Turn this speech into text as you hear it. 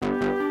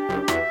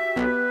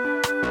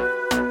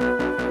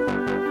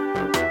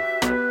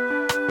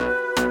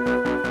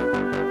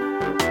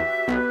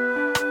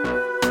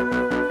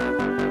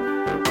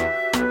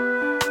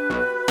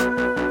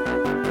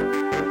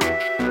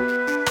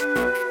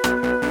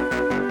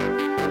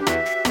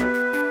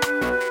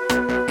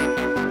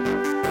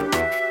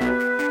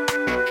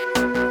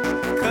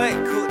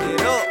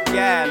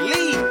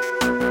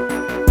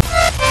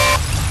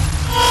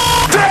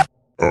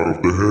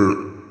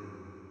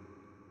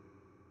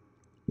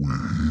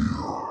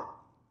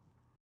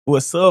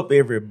What's up,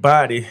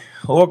 everybody?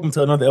 Welcome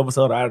to another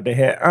episode of Out of the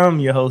Hat. I'm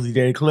your host,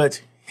 DJ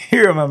Clutch.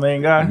 Here, my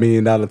main guy. $1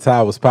 Million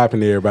Tie was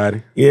popping,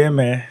 everybody. Yeah,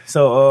 man.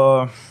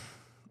 So,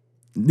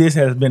 this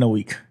has been a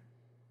week.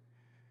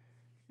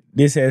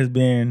 This has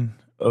been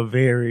a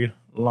very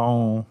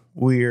long,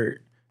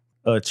 weird,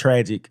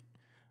 tragic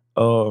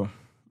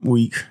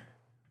week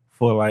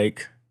for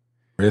like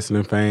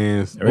wrestling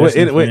fans, fans.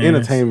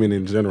 entertainment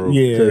in general.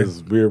 Yeah.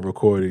 Because we're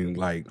recording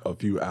like a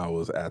few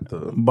hours after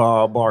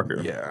Bob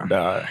Barker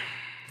died.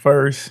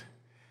 First,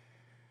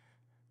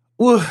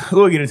 we'll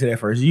get into that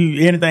first.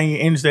 Anything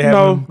interesting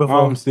happening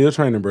before? I'm still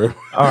training, bro.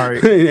 All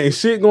right. Ain't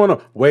shit going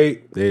on.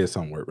 Wait, there's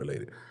something work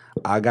related.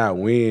 I got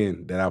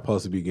wind that I'm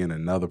supposed to be getting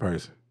another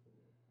person.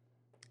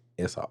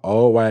 It's an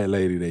old white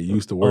lady that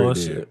used to work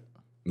there. Shit.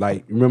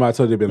 Like, remember I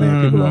told you they've been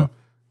laying people off?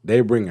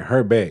 They bringing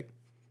her back.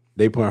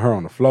 They putting her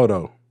on the floor,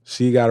 though.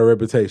 She got a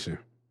reputation.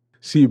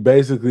 She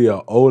basically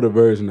an older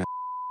version of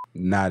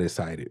not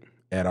excited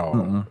at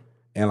all.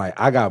 And like,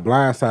 I got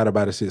blindsided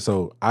by the shit.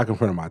 So I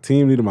confronted my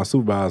team leader, my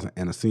supervisor,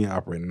 and the senior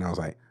operator. And I was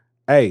like,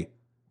 hey,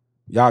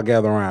 y'all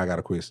gather around. I got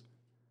a question.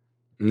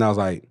 And I was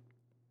like,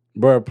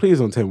 bro, please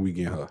don't tell me we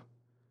get her.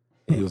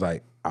 And he was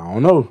like, I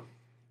don't know.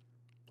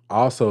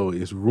 Also,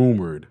 it's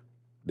rumored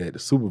that the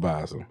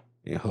supervisor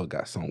and her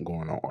got something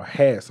going on or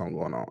had something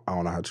going on. I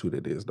don't know how true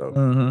that is,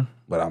 though.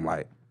 But I'm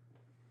like,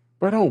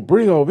 bro, don't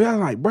bring her over here. I'm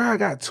like, bro, I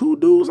got 2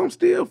 dudes. I'm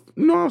still,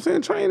 you know what I'm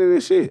saying, training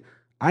and shit.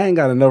 I ain't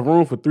got enough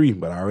room for 3,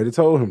 but I already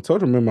told him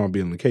remember I'm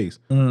being in the case.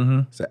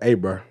 Said, hey,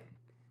 bro.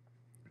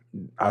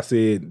 I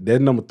said,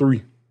 that's number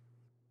 3.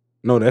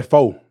 No, that's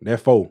 4.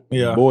 That's 4.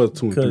 Yeah. The boys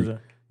 2 and 3.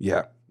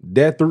 Yeah.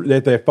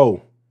 That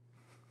 4.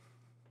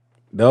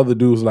 The other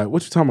dude was like,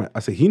 what you talking about?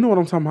 I said, he know what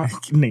I'm talking about.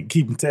 Nigga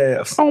keeping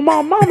tabs. Oh,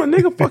 my mama,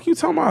 nigga, fuck you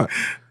talking about.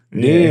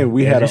 Then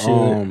we had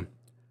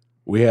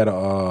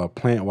a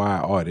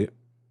plant-wide audit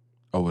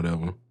or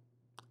whatever.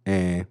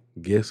 And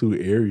guess who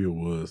area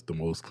was the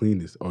most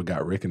cleanest or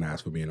got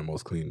recognized for being the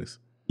most cleanest?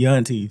 Your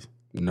aunties.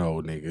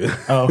 No, nigga.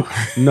 Oh.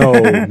 no,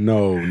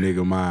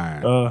 nigga,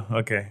 mine.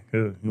 Okay.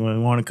 Good. You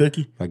want a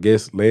cookie? I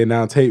guess laying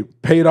down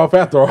tape paid off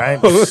after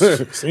all.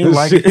 Seems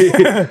like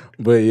it.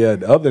 But yeah,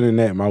 other than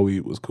that, my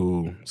week was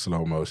cool.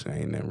 Slow motion,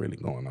 ain't nothing really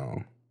going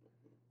on.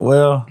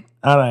 Well,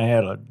 I done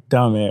had a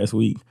dumbass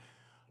week.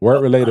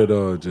 Work related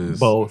or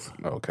just? Both.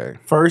 Okay.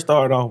 First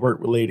started off work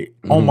related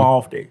on my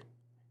off day.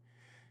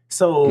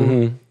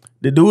 So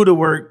the dude that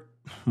worked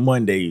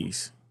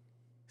Mondays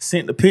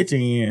sent the picture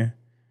in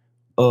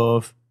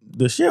of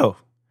the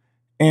shelf.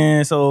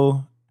 And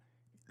so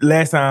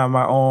last time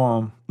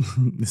my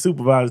the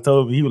supervisor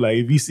told me, he was like,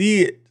 if you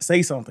see it,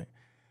 say something.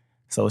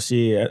 So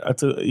shit,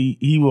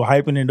 he was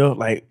hyping it up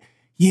like,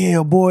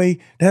 yeah, boy,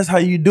 that's how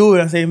you do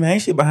it. I said, man,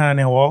 ain't shit behind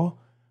that wall.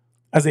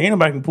 I said,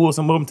 anybody can pull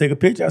some up and take a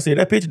picture. I said,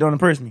 that picture don't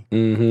impress me.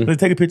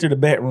 Let's take a picture of the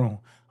back room.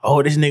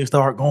 Oh, this nigga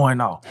start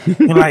going off.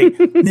 And like,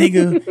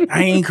 nigga,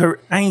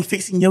 I ain't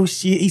fixing your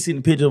shit. He sent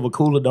a picture of a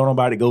cooler don't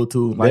nobody go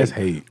to. Like, that's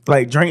hate.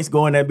 Like, drinks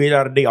going that bitch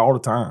out of the day all the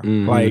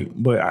time. Like,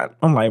 but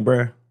I'm like,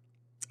 bruh.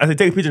 I said,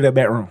 take a picture of that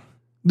back room.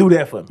 Do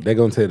that for me. They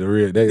gonna tell the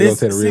real. They gonna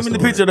tell the real. Send me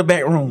the picture of the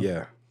back room.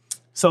 Yeah.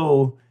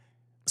 So,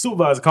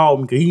 supervisor called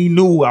me because he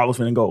knew I was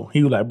finna go.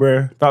 He was like,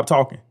 bruh, stop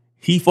talking.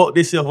 He fucked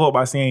himself up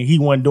by saying he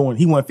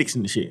wasn't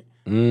fixing the shit.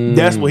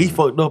 That's what he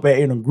fucked up at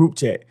in a group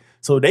chat.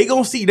 So they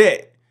gonna see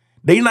that.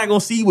 They not gonna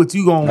see what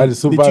you gonna. I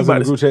just supervisor in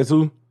the group chat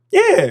too?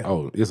 Yeah.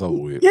 Oh, it's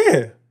over with.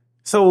 Yeah.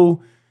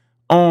 So,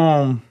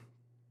 I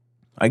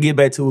get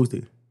back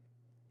Tuesday.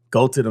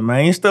 Go to the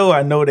main store.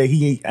 I know that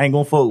he ain't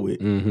gonna fuck with.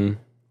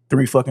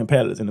 3 fucking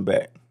pallets in the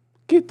back.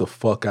 Get the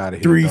fuck out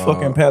of here. 3 dog.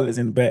 fucking pallets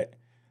in the back.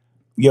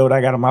 Yo, what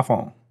I got on my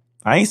phone.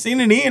 I ain't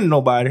seen it in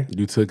nobody.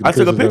 You took. I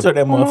took a picture of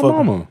that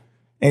motherfucker. Mama.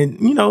 And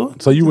you know.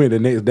 So you went the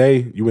next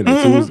day. You went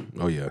to Tuesday.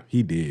 Oh yeah,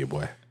 he did,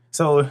 boy.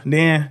 So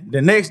then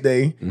the next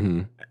day,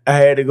 I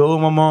had to go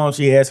with my mom.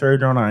 She had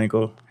surgery on her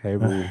ankle. Hey,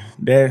 boo.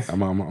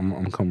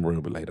 I'm coming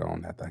real bit later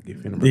on after I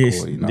get finished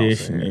recording. You know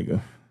this what I'm saying?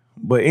 nigga.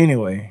 But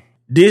anyway,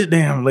 this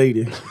damn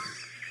lady.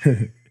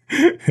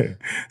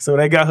 So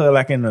they got her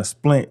like in a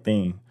splint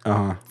thing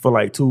for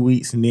like 2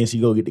 weeks, and then she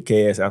go get the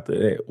cast after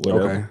that.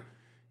 Whatever.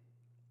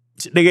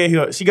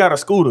 Okay. She got a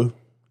scooter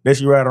that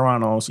she ride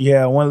around on. She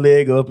had one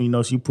leg up, you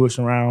know, she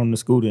pushing around the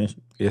scooter. And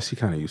yeah, she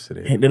kind of used to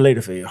that. And the lady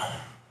fell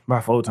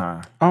about 4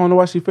 times. I don't know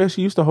why she fell.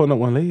 She used to hold up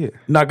one leg.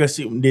 Not gonna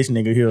shoot this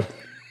nigga here.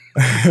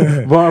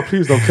 Vaughn,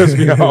 please don't cuss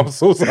me out. I'm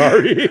so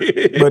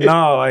sorry. But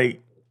no,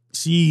 like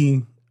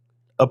she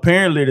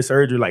apparently the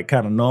surgery like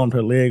kind of numbed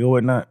her leg or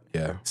whatnot.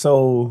 Yeah.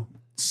 So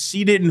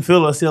she didn't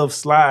feel herself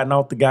sliding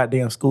off the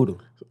goddamn scooter.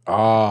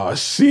 Oh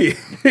shit!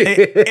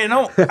 and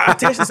I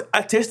tested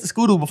the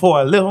scooter before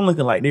I left. I'm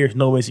looking like there's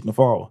no way she can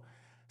fall.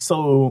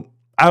 So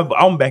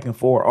I'm back and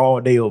forth all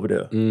day over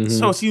there. Mm-hmm.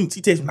 So she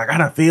texts me like, I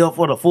done fell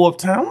for the 4th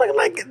time. I'm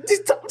like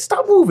just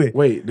stop moving.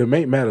 Wait, to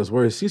make matters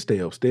worse, she stay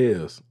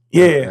upstairs.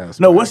 Yeah.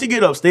 No, once she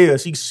get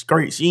upstairs, she's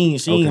straight. She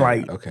ain't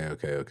like.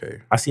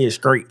 Okay. I see it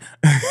straight.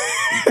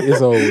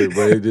 It's over with,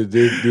 bro.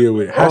 Just deal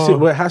with it.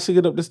 How she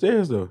get up the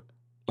stairs though?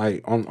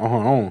 Like on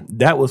her own.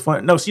 That was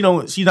fun. No, she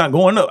don't. She's not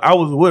going up. I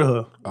was with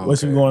her when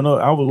she was going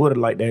up. I was with her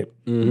like that.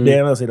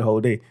 Damn, I said the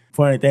whole day.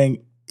 Funny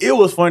thing, it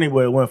was funny, but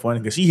it wasn't funny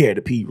because she had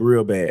to pee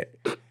real bad,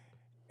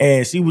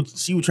 and she would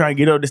try to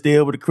get up the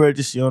stairs with the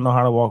crutches. She don't know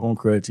how to walk on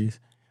crutches,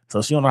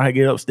 so she don't know how to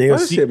get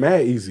upstairs. That shit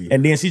mad easy.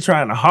 And then she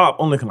trying to hop.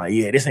 I'm looking like,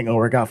 yeah, this ain't gonna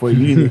work out for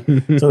you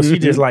either. So she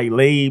just like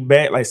laid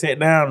back, like sat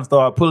down and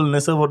started pulling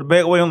herself up the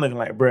back way. I'm looking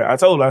like, bruh, I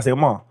told her, I said,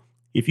 Mom,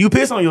 if you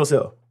piss on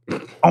yourself,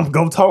 I'm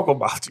gonna talk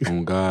about you.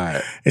 Oh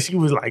God. And she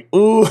was like,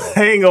 ooh,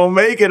 I ain't gonna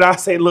make it. I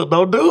say, look,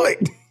 don't do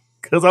it.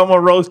 Cause I'm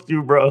gonna roast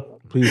you, bro.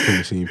 Please tell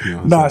me she ain't pee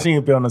on herself. Nah, she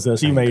ain't pee on herself.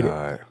 She made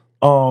it.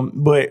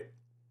 But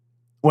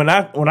when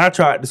I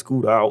tried to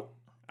scoot out,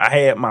 I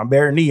had my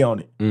bare knee on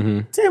it.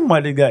 Tell me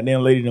why this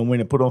goddamn lady done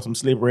went and put on some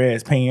slippery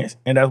ass pants,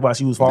 and that's why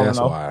she was falling off.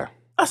 That's why.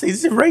 I said,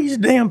 just raise your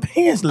damn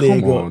pants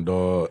leg Come on,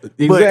 dog.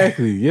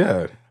 Exactly,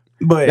 yeah.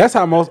 But that's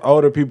how most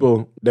older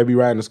people that be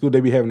riding to school, they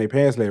be having their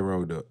pants leg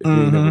rolled up if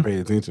they never pay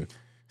attention.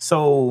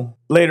 So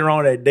later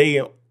on that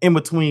day, in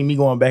between me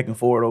going back and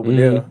forth over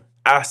there,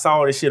 I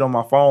saw this shit on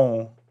my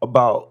phone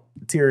about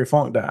Terry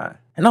Funk dying.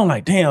 And I'm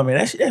like, damn, man,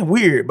 that's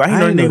weird. But he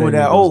know nigga was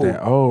that old.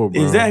 Bro.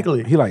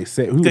 Exactly. He like,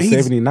 he was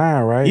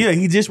 79, right? Yeah,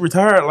 he just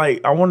retired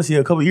like, I want to say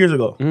a couple years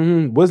ago.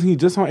 Wasn't he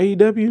just on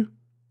AEW?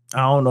 I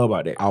don't know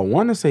about that. I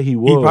want to say he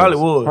was. He probably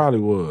was. Probably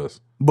was.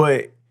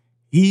 But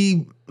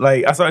he,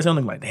 like, I saw that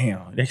something like,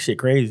 damn, that shit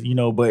crazy, you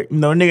know. But, you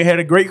know, nigga had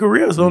a great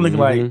career. So I'm looking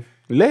like,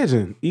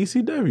 legend,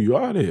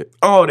 ECW,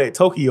 all that,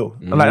 Tokyo.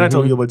 Like, not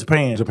Tokyo, but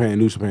Japan.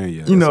 New Japan,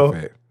 yeah. You know,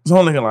 so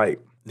I'm looking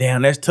like,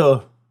 damn, that's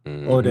tough.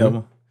 Or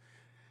whatever.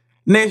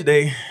 Next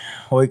day,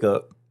 wake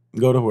up,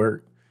 go to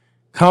work,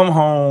 come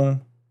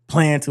home,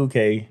 playing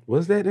 2K.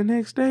 Was that the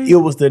next day? It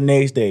was the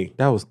next day.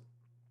 That was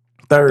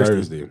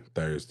Thursday.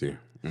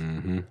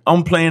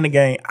 I'm playing the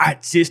game. I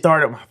just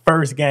started my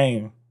first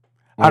game.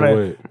 Out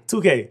of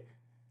 2K.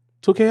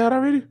 2K out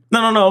already? No.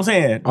 I'm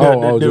saying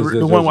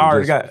the one I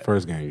already got.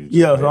 First game.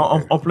 Yeah, so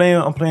I'm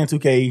playing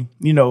 2K.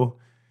 You know,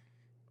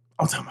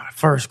 I'm talking about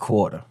first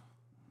quarter.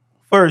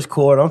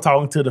 I'm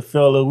talking to the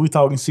fella. We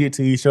talking shit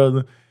to each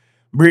other.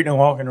 Brittany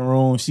walked in the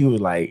room. She was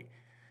like,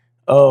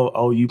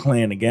 "Oh, you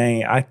playing the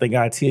game? I think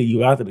I'll tell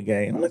you after the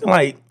game." I'm looking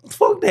like,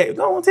 "Fuck that!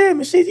 Don't tell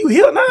me shit. You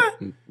here now?"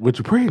 What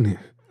you pregnant?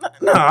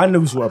 No, I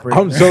knew she was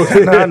pregnant. I'm so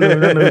I knew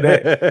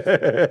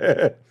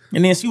that.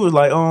 And then she was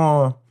like,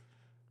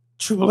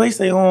 Triple H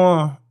say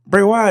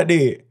Bray Wyatt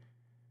dead.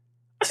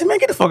 I said, man,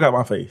 get the fuck out of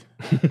my face.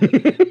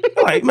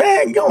 Like,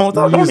 man, go on,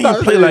 don't even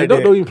play like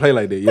that. Don't even play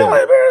like that. Yeah,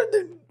 like,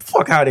 man,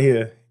 fuck out of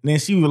here. And then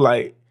she was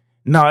like,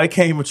 no, it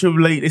came from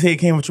Triple H. They say it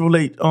came from Triple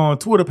H on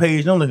Twitter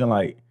page. And I'm looking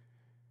like,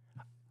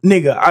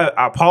 nigga,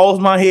 I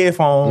paused my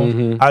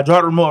headphones. I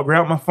dropped the remote,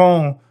 grabbed my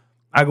phone.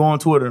 I go on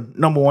Twitter,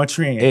 #1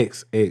 trend.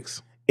 X,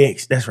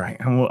 that's right.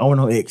 I want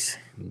no X.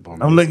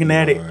 I'm looking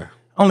at it.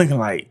 I'm looking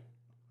like,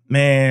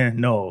 man,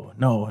 no.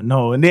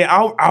 And then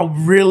I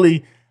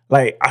really,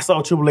 like, I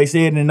saw Triple H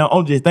say it, and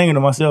I'm just thinking to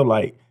myself,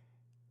 like,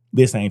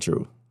 this ain't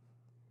true.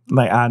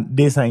 Like,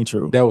 this ain't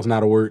true. That was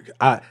not a work.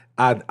 I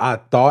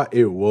thought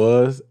it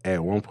was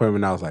at one point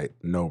when I was like,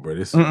 no, bro,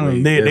 this is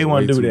way, they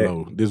want to do that.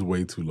 Low. This is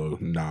way too low.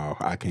 No,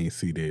 I can't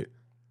see that.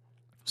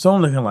 So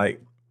I'm looking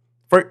like,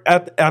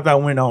 after I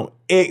went on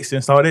X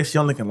and saw that shit,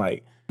 I'm looking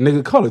like,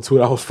 nigga, call it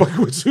Twitter. I was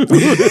fucking with you.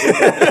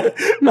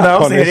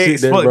 I'm saying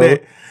X, fuck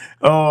that.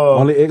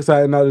 Only X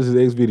I know this is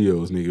X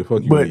videos, nigga.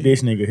 Fuck you. But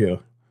this nigga here.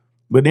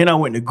 But then I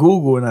went to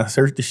Google and I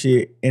searched the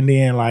shit, and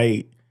then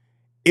like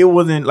it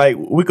wasn't like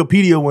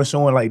Wikipedia wasn't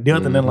showing like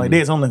death and nothing like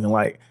that. So I'm looking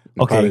like,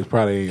 okay,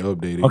 probably ain't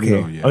updated. Okay,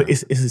 you know, yeah.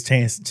 It's a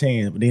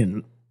chance. But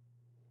then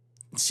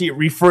shit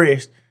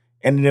refreshed,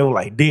 and then they were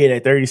like dead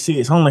at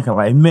 36. I'm looking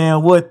like,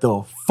 man, what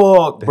the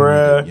fuck,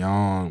 bruh?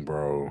 Young,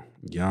 bro,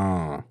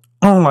 young.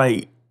 I'm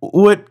like,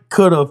 what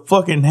could have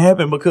fucking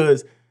happened?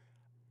 Because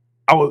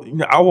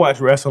I watched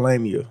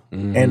WrestleMania,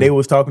 and they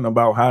was talking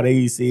about how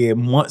they said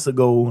months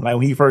ago, like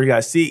when he first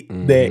got sick,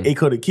 that it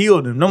could have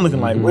killed him. And I'm looking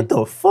like, what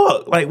the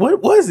fuck? Like,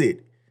 what was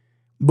it?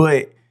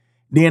 But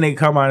then they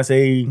come out and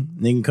say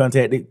they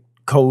contacted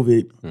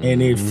COVID,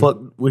 and it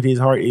fucked with his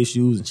heart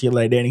issues and shit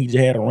like that, and he just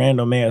had a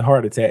random ass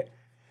heart attack.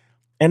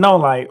 And I'm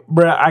like,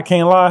 bruh, I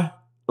can't lie,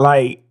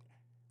 like,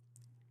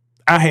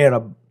 I had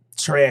a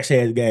trash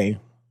ass game.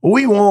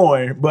 We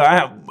won, but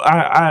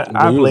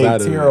I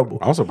played terrible.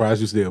 I'm surprised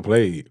you still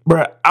played.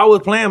 Bro, I was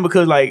playing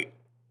because, like,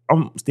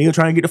 I'm still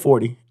trying to get to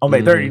 40. I'm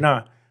at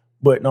 39.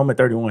 But, no, I'm at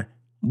 31.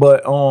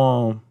 But,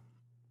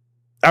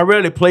 I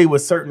rarely play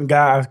with certain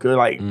guys because,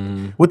 like,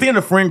 within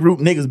the friend group,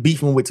 niggas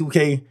beefing with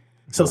 2K.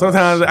 So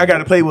sometimes I got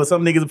to play with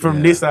some niggas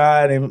from this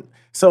side, and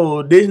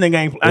so this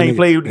nigga I ain't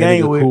played with the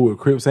game with. Cool with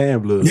Crips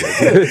and Blood.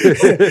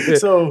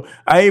 So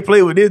I ain't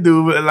played with this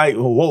dude, but like,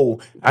 whoa,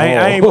 I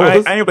ain't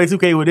played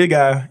 2K with this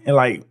guy in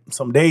like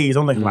some days.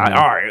 I'm like, all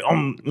right, I'll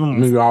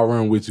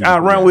run with you.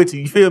 I'll run with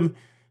you. You feel me?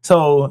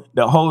 So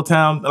the whole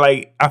time,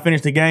 like, I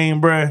finished the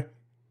game, bruh,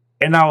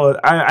 and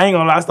I ain't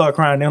gonna lie, I started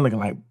crying. Then looking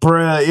like,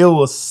 bruh, it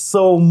was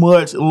so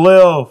much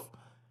left.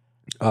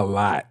 A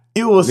lot.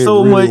 It was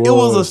so much. It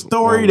was a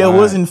story that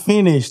wasn't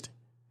finished.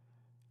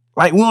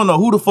 Like, we don't know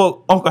who the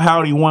fuck Uncle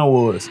Howdy 1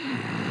 was.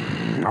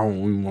 I don't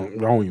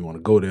even want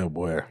to go there,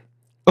 boy.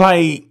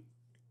 Like,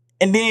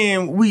 and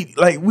then we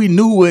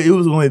knew it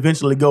was going to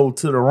eventually go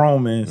to the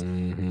Romans,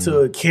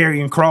 to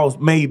Karrion Kross,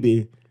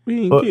 maybe.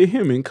 We didn't get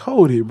him and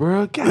Cody,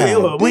 bro.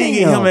 God, we didn't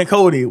get him and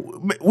Cody.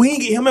 We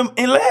didn't get him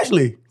and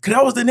Lashley, because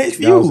that was the next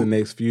feud. That was the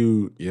next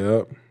feud,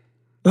 yep.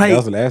 Like, that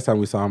was the last time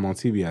we saw him on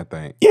TV, I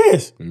think.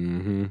 Yes.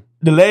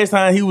 The last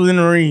time he was in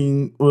the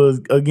ring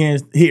was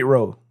against Hit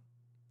Row.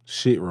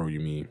 Shit Row, you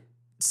mean?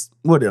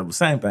 Whatever,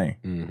 same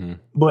thing.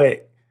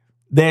 But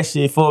that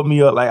shit fucked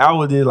me up. Like, I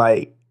was just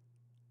like,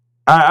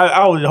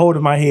 I was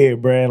holding my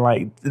head, bro. And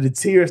like, the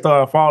tears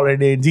started falling.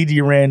 And then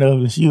Gigi ran up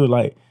and she was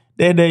like,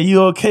 Dad,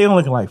 you okay? I'm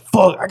looking like,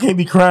 fuck, I can't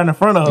be crying in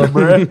front of her,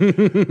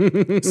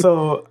 bro.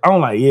 So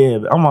I'm like, yeah,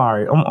 I'm all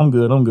right. I'm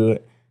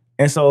good.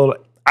 And so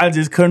I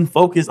just couldn't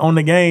focus on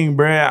the game,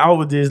 bro. I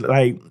was just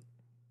like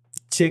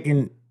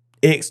checking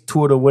X,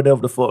 Twitter,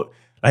 whatever the fuck,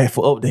 like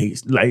for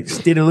updates, like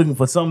steady looking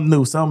for something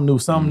new.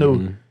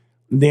 And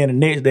then the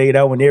next day,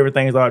 that when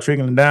everything started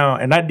trickling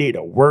down, and I did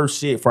the worst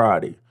shit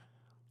Friday.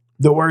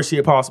 The worst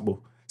shit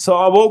possible. So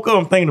I woke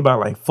up thinking about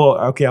like, fuck,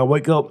 okay, I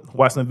wake up,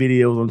 watch some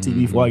videos on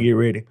TV before I get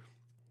ready.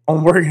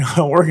 I'm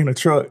working the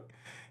truck,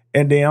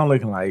 and then I'm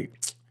looking like,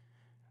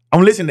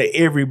 I'm listening to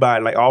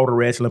everybody, like all the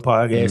wrestling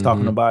podcasts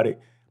talking about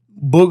it.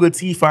 Booker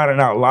T finding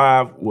out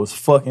live was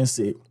fucking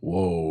sick.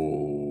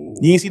 Whoa.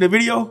 You didn't see the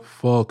video?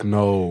 Fuck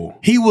no.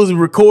 He was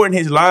recording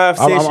his live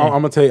session.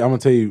 I'm gonna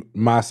tell you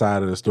my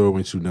side of the story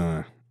when you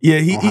done. Yeah,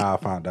 how I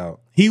found out.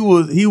 He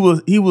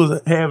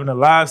was having a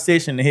live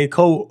session, and his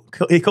co-host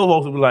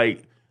was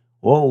like,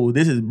 "Whoa,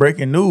 this is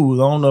breaking news.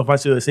 I don't know if I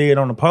should say it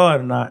on the pod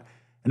or not."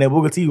 And then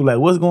Booker T was like,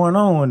 "What's going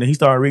on?" And he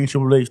started reading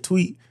Triple H's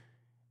tweet,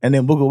 and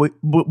then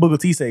Booker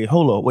T say,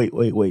 "Hold up,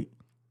 wait.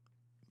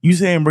 You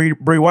saying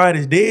Bray Wyatt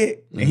is dead?"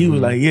 And he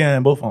was like, "Yeah."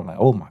 And both of them like,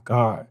 "Oh my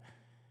God."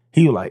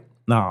 He was like,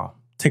 "Nah,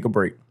 take a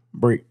break.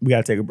 We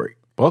gotta take a break."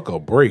 Fuck a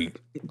break.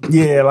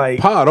 Yeah, like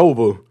pod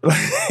over.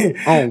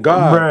 Oh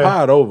God, bruh,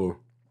 pod over.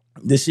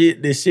 This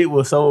shit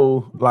was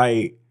so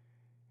like,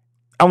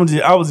 I was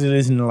just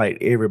listening to like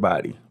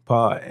everybody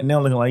pod, and then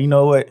I'm looking like, you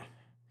know what?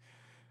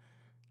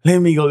 Let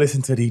me go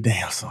listen to these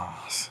damn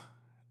songs.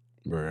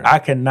 Bruh. I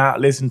cannot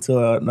listen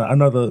to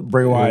another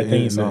Bray Wyatt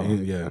theme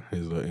song. Yeah,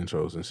 his little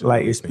intros and shit.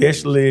 Like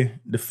especially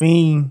The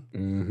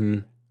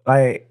Fiend.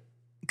 Like,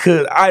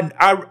 cause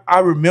I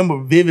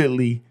remember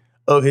vividly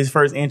of his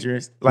first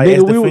entrance, like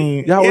as The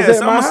Fiend. Y'all was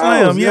at my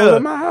house. Yeah, was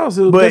at my house.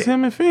 It was just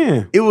him and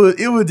Finn. It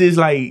was just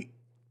like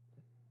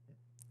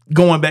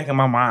going back in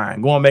my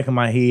mind, going back in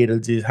my head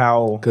of just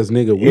how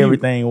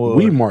everything was.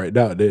 We marked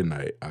out that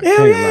night. I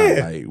can't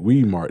lie. Like,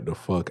 we marked the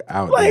fuck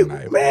out that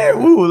night.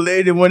 Man, we were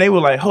late when they were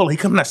like, "Holy,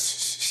 come on, I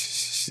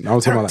was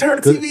talking about turn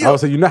the TV up." I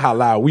was saying, you know how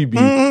loud we be.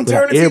 Turn the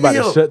TV everybody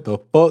up. Shut the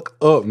fuck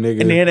up, nigga.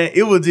 And then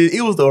it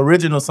was the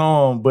original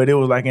song, but it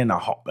was like in a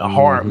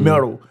hard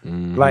metal,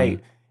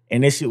 like.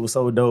 And this shit was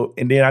so dope.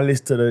 And then I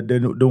listened to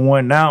the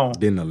one now.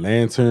 Then the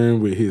lantern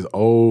with his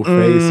old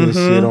face and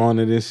shit on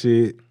it and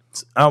shit.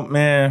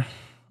 Man,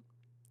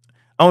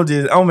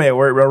 I'm at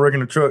work, bro, working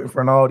the truck in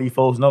front of all these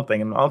folks, and I'm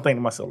thinking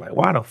to myself, like,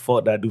 why the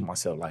fuck did I do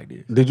myself like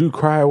this? Did you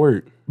cry at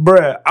work?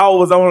 Bruh,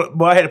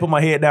 I had to put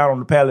my head down on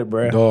the pallet,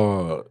 bruh.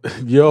 Dog.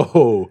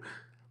 Yo.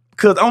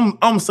 Cause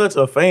I'm such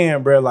a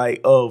fan, bruh,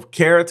 like of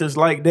characters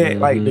like that,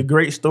 like the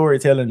great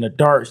storytelling, the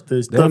darts,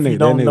 the stuff you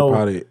don't know.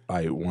 Probably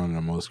like one of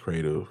the most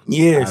creative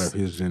out of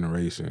his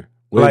generation.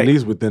 Well, like, at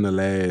least within the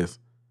last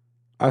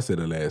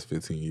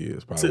 15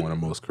 years, probably one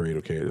of the most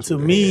creative characters. To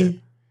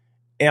me,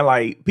 and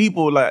like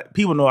people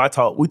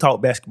know we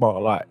talk basketball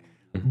a lot,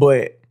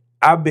 but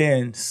I've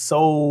been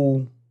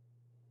so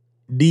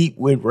deep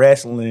with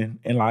wrestling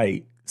and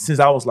like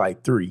since I was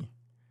like 3.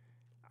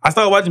 I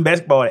started watching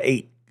basketball at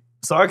 8.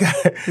 So I got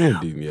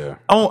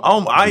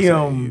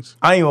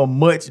I am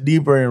much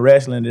deeper in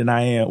wrestling than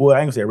I am. Well, I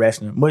ain't gonna say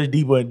wrestling, much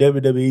deeper in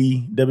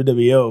WWE,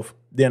 WWF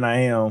than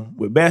I am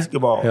with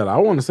basketball. Hell, I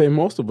want to say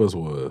most of us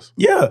was.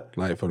 Yeah.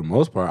 Like for the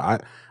most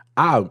part,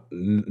 I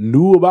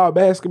knew about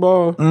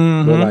basketball,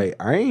 but like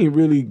I ain't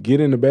really get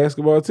into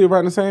basketball till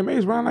around the same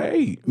age, around like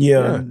 8.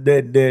 Yeah.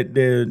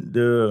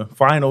 The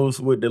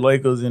finals with the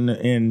Lakers and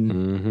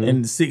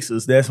the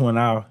Sixers. That's when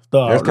I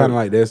started.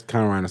 That's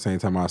kind of around the same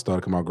time I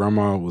started. Cause my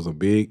grandma was a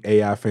big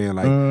AI fan.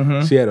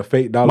 Like she had a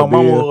fake dollar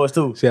bill. My mama was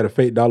too. She had a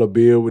fake dollar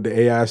bill with the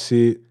AI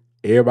shit.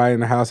 Everybody in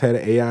the house had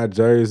an AI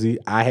jersey.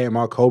 I had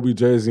my Kobe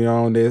jersey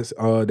on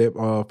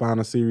that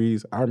final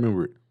series. I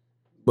remember it.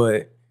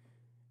 But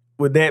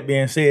with that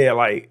being said,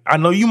 like, I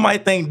know you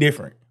might think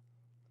different,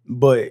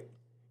 but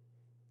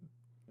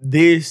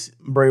this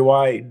Bray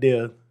Wyatt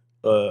death,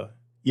 that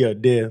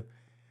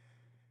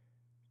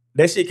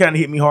shit kind of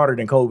hit me harder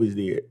than Kobe's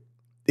did.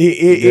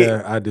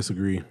 I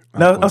disagree.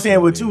 I'm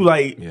saying with you,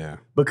 like,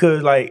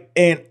 because like,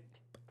 and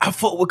I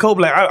fought with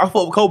Kobe. Like I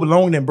fought with Kobe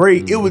longer than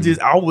Bray. It was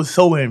just I was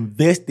so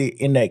invested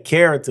in that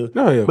character.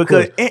 No, yeah,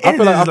 because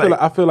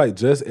I feel like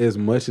just as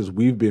much as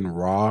we've been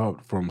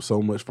robbed from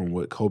so much from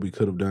what Kobe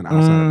could have done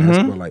outside of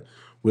basketball, like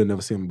we'll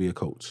never see him be a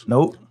coach.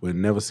 Nope. We'll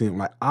never see him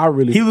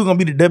He was gonna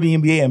be the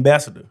WNBA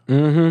ambassador.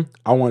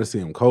 I want to see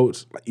him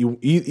coach. Like,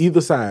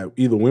 either side,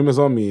 either women's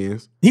or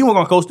men's. He wasn't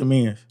gonna coach the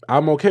men's.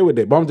 I'm okay with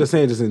that, but I'm just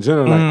saying, just in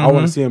general, like I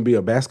want to see him be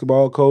a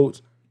basketball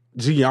coach.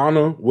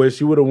 Gianna, where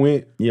she would have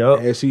went,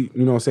 as she,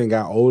 you know what I'm saying,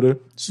 got older.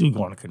 She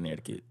going to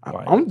Connecticut.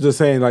 I'm just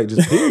saying, like,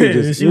 just period.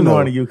 Just, she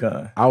going to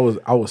UConn. I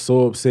was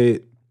so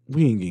upset.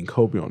 We ain't getting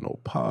Kobe on no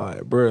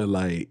pod, bro.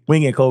 Like, we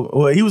ain't getting Kobe.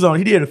 Well,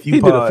 he did a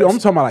few pods. I'm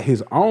talking about like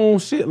his own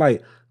shit.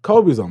 Like,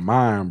 Kobe's a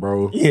mind,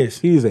 bro. Yes.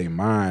 He's a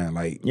mind.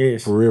 Like,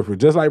 yes. For real.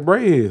 Just like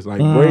Bray is.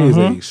 Like, Bray is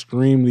an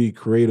extremely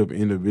creative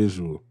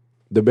individual.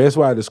 The best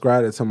way I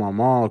described it to my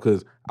mom,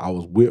 because I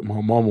was with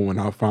my mama when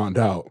I found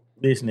out.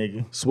 This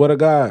nigga. Swear to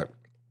God,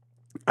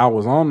 I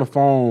was on the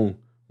phone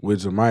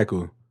with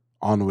Jamaica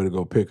on the way to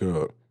go pick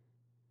her up.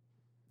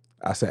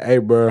 I said, hey,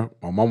 bro,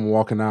 my mama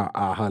walking out.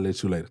 I'll holler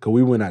at you later. Because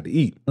we went out to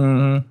eat.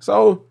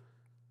 So,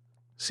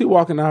 she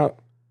walking out.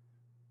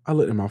 I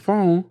looked at my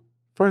phone.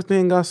 First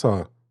thing I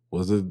saw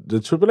was the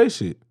AAA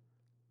shit.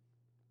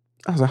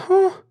 I was like,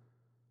 huh?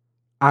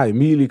 I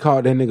immediately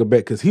called that nigga back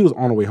because he was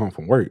on the way home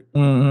from work.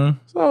 So,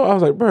 I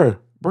was like, bro,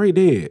 Bray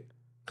dead.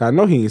 Because I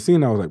know he ain't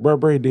seen it. I was like, bro,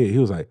 Bray dead. He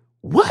was like,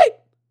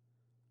 what?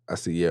 I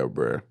said, yeah,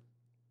 bro.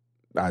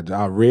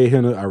 I read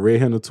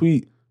him the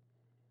tweet.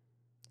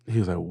 He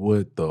was like,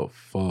 what the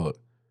fuck?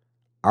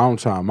 I'm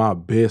trying my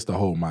best to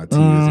hold my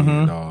tears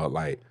in, dog.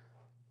 Like,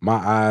 my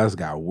eyes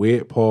got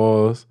wet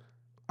paws.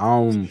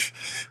 No,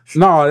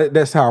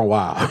 that sounded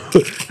wild.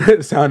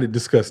 That sounded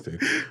disgusting.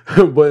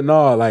 But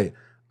no, like,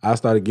 I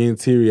started getting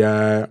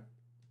teary-eyed.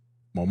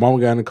 My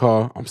mama got in the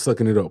car. I'm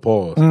sucking it up,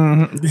 pause.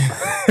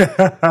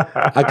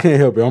 I can't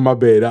help it. On my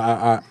bed,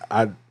 I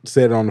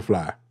said it on the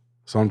fly.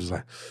 So I'm just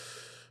like,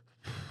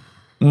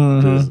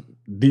 just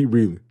deep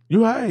breathing.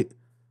 You all right?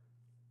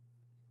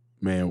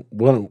 Man,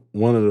 one of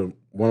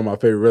my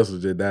favorite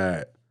wrestlers just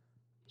died.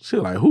 She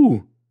was like, who?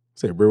 I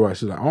said, Bray Wyatt.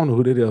 She's like, I don't know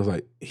who that is. I was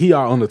like, he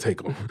our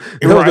Undertaker.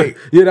 Right.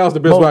 That was the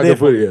best way I could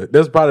put it. Yeah.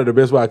 That's probably the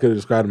best way I could have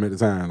described him at the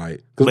time.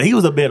 Like, but he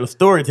was a better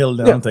storyteller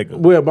than Undertaker.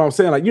 Well, but I'm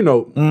saying, like, you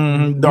know,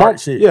 dark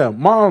shit. Yeah,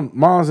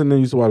 moms and them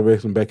used to watch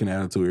wrestling back in the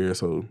Attitude Era,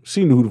 so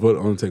she knew who the fuck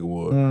Undertaker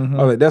was. I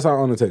was like, that's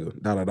our Undertaker.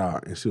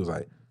 And she was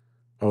like,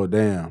 oh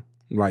damn.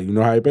 Like, you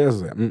know how he passed? I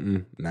was like,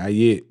 not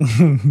yet.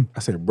 I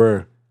said,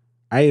 bruh,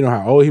 I didn't know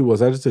how old he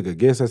was. I just took a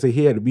guess. I said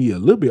he had to be a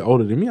little bit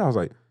older than me. I was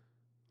like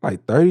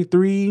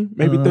 33,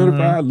 maybe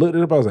 35. I looked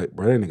it up. I was like,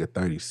 bro, that nigga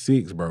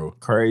 36, bro.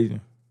 Crazy.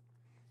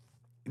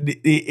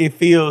 It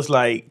feels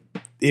like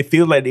the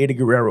Eddie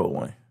Guerrero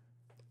one.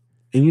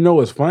 And you know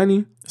what's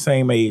funny?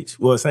 Same age.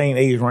 Well, same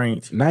age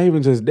range. Not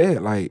even just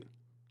that. Like,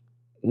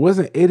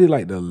 wasn't Eddie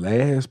like the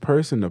last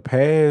person to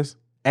pass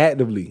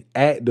actively?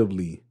 Chris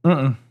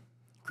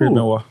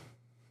Benoit.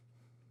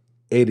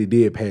 Eddie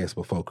did pass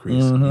before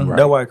Chris. Right.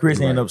 That's why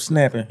Chris ended up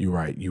snapping. You're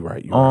right.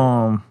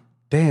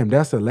 Damn,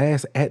 that's the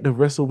last active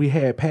wrestler we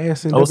had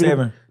passing.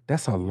 07.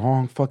 That's a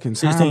long fucking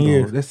time. 16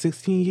 years. That's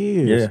 16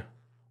 years. Yeah.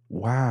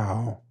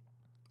 Wow.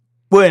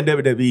 Well, in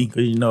WWE,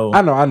 because you know.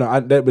 I know.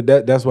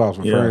 That's what I was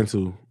referring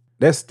to.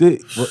 That's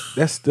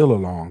still a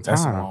long time.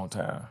 That's a long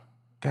time.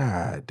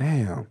 God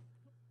damn.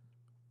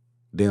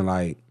 Then,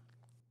 like,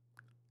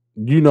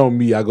 you know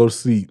me, I go to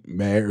sleep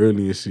mad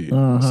early and shit.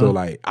 So,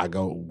 like, I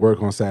go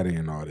work on Saturday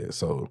and all that.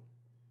 So,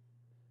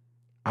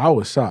 I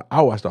was shocked.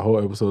 I watched the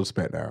whole episode of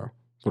SmackDown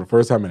for the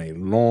first time in a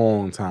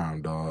long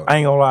time, dog. I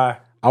ain't gonna lie.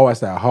 I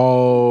watched that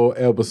whole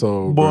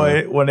episode,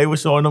 boy. When they were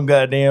showing them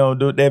goddamn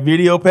that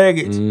video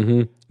package,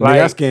 like,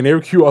 I scanned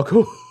every QR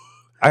code.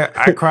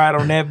 I cried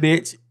on that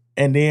bitch,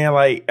 and then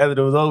like after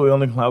it was over, we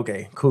only like,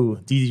 okay, cool,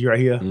 Gigi right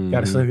here,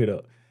 gotta suck it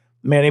up.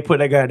 Man, they put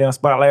that goddamn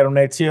spotlight on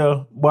that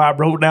chair. Boy, I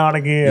broke down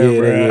again,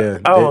 bro.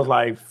 I was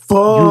like, fuck.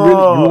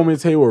 You want me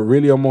to tell you what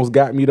really almost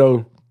got me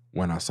though?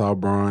 When I saw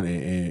Braun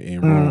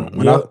and Ron.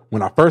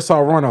 When I first saw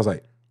Ron, I was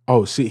like,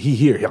 oh shit, he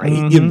here. Like,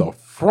 he in the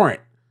front.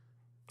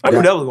 I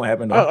knew that was gonna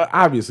happen though.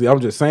 Obviously, I'm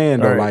just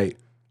saying though, like,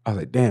 I was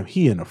like, damn,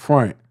 he in the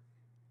front.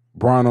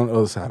 Braun on the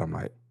other side. I'm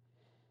like,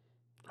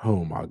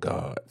 oh my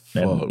God.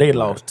 Fuck, they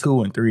lost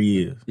 2 in 3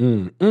 years.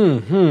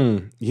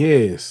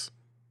 Yes.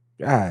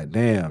 God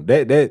damn.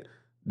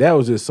 That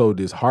was just so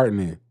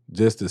disheartening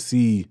just to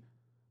see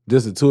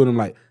just the two of them.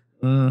 Like,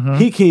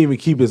 he can't even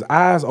keep his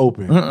eyes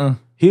open.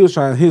 He was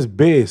trying his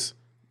best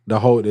to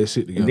hold that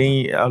shit together.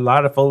 And then a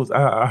lot of folks,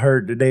 I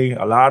heard today,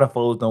 a lot of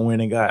folks done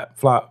went and got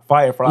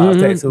Fireflies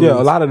tattoos. Yeah,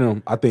 a lot of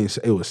them. I think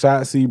it was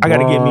Shotzi, Braun. I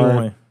gotta get me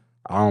one.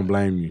 I don't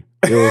blame you.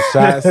 It was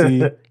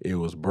Shotzi, it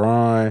was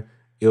Braun,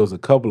 it was a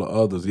couple of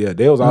others. Yeah,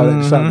 they was all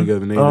at the shop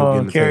together. And they ended up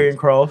getting the Karrion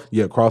Kross.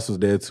 Yeah, Cross was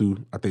there too.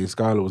 I think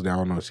Scarlett was there. I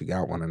don't know if she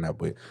got one or not,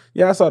 but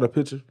yeah, I saw the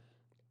picture.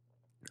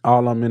 All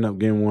of them ended up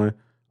getting one.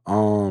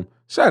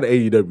 Shout out to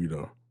AEW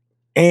though.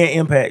 And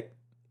Impact.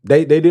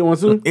 They did one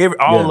too?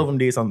 All of them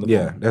did something.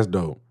 Yeah, that's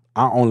dope.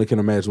 I only can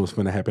imagine what's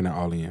finna happen at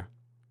All In.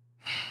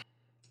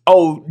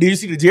 Oh, did you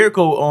see the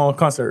Jericho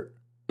concert?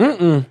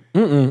 Fozzy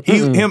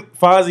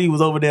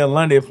was over there in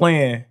London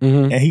playing,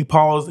 and he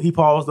paused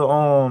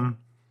the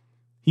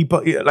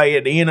like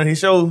at the end of his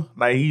show,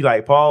 like he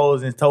like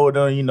paused and told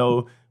them, you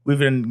know, we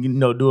been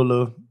do a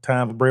little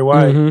time for Bray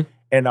Wyatt,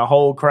 and the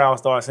whole crowd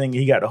started singing.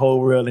 He got the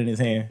whole reel in his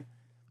hand,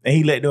 and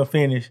he let them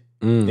finish,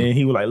 and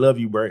he was like, "Love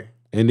you, Bray."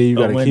 And then you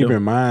got to keep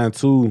in mind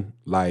too,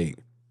 like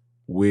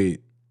with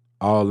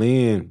All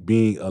In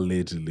being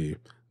allegedly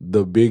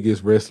the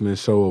biggest wrestling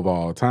show of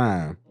all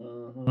time,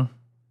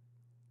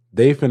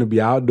 they finna be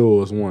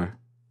outdoors one,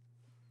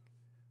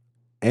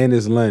 and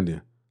it's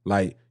London.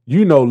 Like,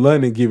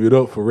 London give it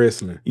up for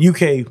wrestling.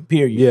 UK,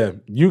 period.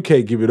 Yeah,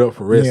 UK give it up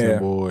for wrestling,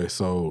 boy.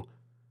 So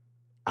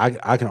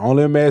I can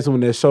only imagine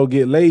when that show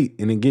get late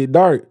and it get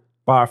dark.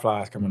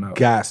 Fireflies coming out.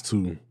 Guys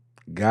to.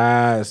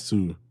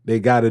 They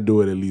got to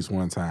do it at least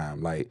one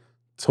time, like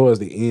towards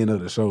the end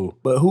of the show.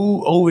 But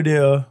who over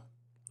there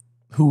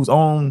who's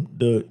on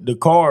the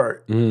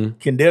card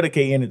can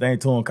dedicate anything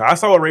to him? Cause I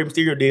saw what Rey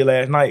Mysterio did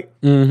last night,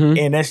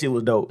 and that shit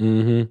was dope.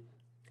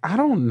 I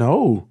don't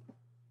know.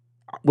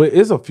 Well,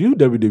 it's a few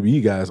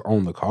WWE guys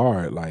on the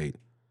card. Like,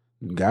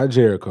 got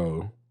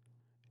Jericho.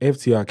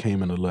 FTR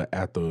came in a little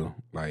after,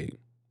 like,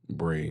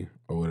 Bray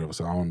or whatever.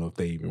 So I don't know if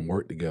they even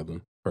worked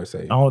together, per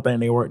se. I don't think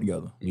they worked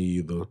together. Me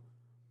either.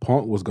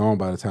 Punk was gone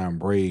by the time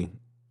Bray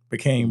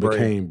became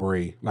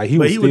Bray. Like, he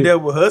was there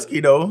with Husky,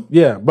 though.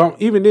 Yeah,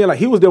 but even then, like,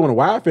 he was there when the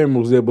Wyatt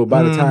family was there. But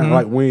by the time,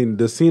 like, when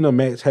the Cena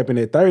match happened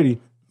at 30,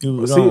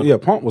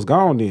 Punk was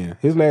gone then.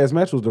 His last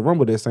match was the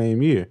Rumble that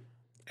same year.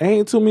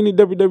 Ain't too many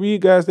WWE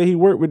guys that he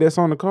worked with that's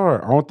on the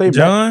card. I don't think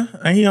John,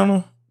 ain't he on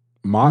the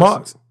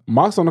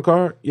Mox on the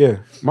card? Yeah,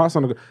 Mox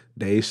on the card.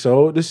 They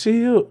showed the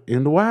Shield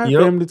in the Wyatt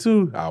family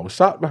too. I was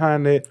shocked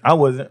behind that. I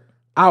wasn't.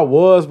 I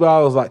was, but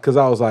I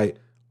was like,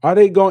 are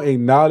they going to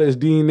acknowledge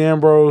Dean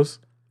Ambrose?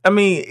 I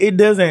mean, it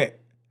doesn't.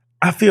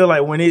 I feel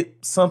like when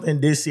it's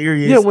something this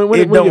serious, when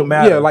it don't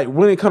matter. Yeah, like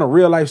when it kind of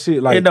real life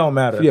shit, like it don't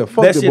matter. Yeah,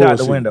 fuck that shit bullshit out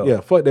the window. Yeah,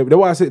 fuck that.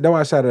 That's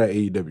why I shouted at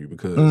AEW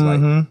because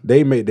like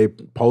they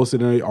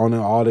posted it on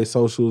all their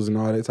socials and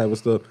all that type of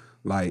stuff.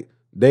 Like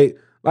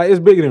it's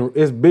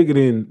bigger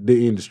than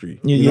the industry.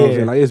 You know what I'm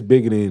saying? Like it's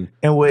bigger than.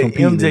 And what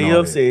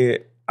MJF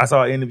said, I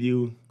saw an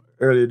interview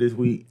earlier this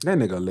week. That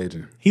nigga a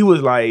legend. He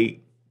was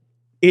like,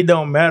 it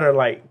don't matter.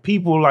 Like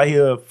people like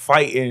here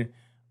fighting.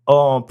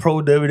 Pro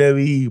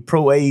WWE,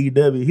 pro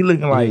AEW. He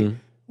looking like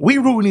we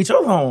rooting each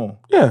other on.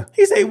 Yeah.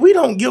 He say we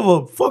don't give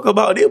a fuck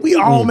about it. We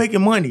all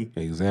making money.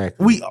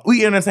 Exactly.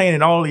 We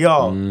entertaining all of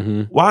y'all.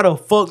 Why the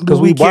fuck do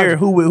we care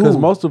who with who? Because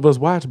most of us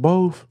watch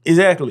both.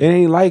 Exactly. It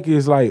ain't like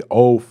it's like,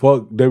 oh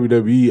fuck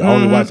WWE. I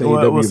only watch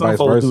AEW and vice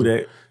versa. Do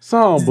that.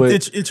 Some, but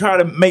it try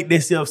to make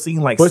themselves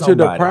seem like but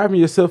somebody. You're depriving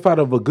yourself out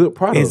of a good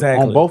product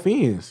on both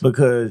ends.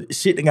 Because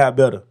shit done got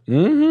better.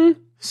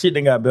 Shit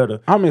done got better.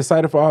 I'm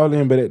excited for All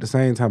In, but at the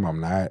same time,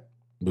 I'm not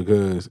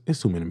because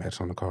it's too many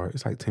matches on the card.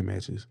 It's like 10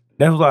 matches.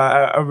 That's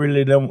why I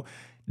really don't.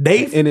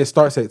 And it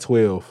starts at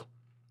 12.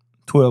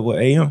 12 what,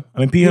 a.m.? I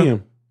mean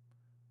p.m.?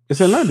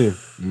 It's in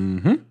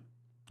London.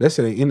 That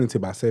shit ain't ending until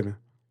about 7.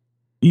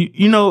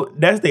 You know,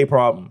 that's their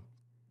problem.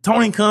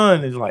 Tony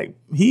Khan is like,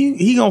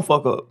 he gonna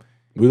fuck up.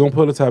 We gonna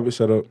pull the topic,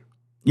 shut up.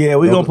 Yeah,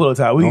 we gonna pull the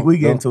topic. We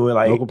get into it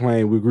like. Don't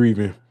complain, we're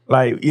grieving.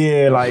 Like,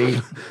 yeah, like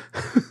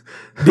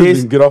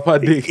this. Get off our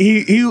dick.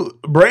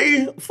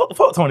 Bray,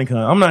 fuck Tony Khan.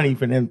 I'm not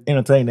even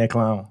entertaining that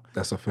clown.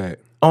 That's a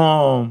fact.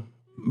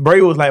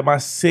 Bray was like my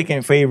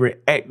second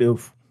favorite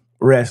active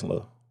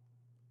wrestler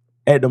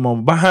at the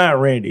moment, behind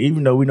Randy.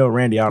 Even though we know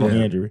Randy out on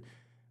injury,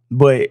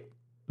 but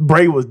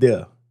Bray was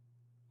there.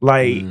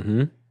 Like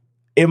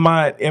in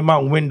my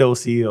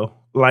windowsill,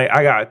 like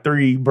I got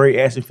 3 Bray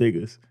action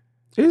figures.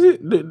 Is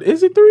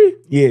it 3?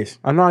 Yes.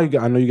 I know you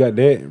got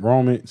that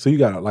Roman. So you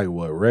got like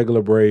what,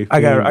 regular Bray? I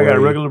got a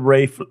regular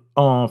Bray,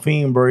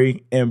 Fiend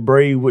Bray, and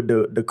Bray with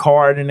the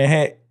card in the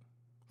hat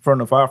from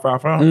the Firefly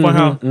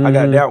Funhouse. I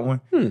got that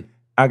one.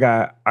 I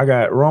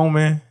got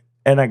Roman,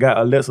 and I got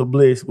Alexa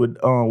Bliss with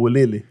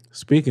Lily.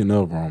 Speaking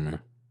of Roman,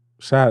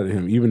 shout out to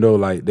him. Even though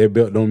like that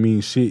belt don't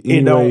mean shit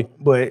anyway. It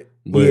don't, but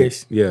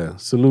yes, yeah.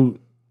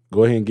 Salute.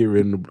 Go ahead and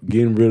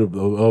getting rid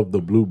of the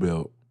blue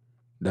belt.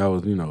 That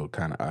was,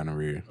 kind of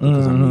honorary.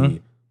 Because, I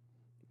mean,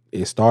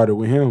 it started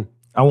with him.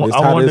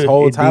 This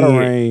whole title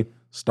reign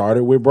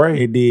started with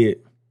Bray. It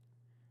did.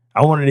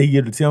 I wanted to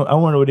give I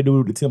wonder what they do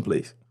with the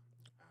templates.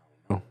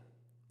 Oh.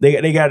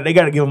 They got to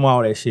give them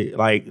all that shit.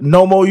 Like,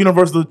 no more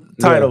Universal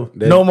title.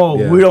 No more.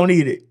 Yeah. We don't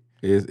need it.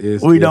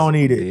 We don't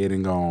need it. Dead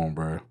and gone,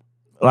 bro.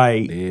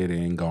 Like. Dead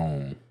and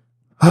gone.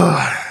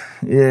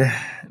 Yeah.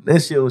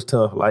 That shit was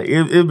tough. Like,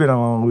 it been a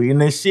long week.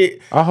 And that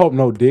shit. I hope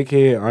no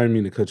dickhead, I didn't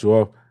mean to cut you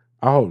off.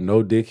 I hope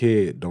no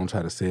dickhead don't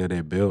try to sell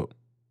that belt.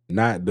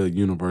 Not the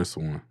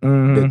Universal one.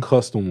 The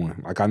custom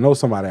one. Like, I know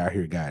somebody out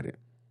here got it.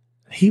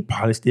 He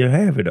probably still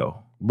have it, though.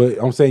 But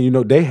I'm saying,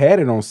 they had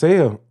it on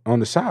sale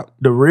on the shop.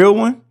 The real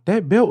one?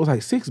 That belt was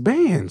like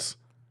 $6.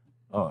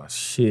 Oh,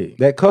 shit.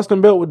 That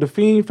custom belt with the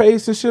Fiend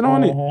face and shit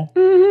on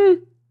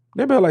it.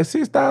 That belt like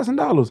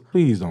 $6,000.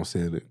 Please don't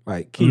sell it.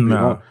 Like, keep it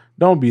on.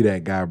 Don't be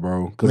that guy,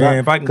 bro. Because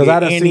if I can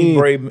get any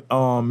Bray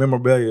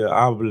memorabilia,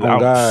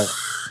 God.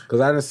 Because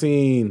I done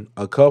seen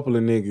a couple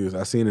of niggas.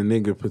 I seen a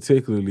nigga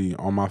particularly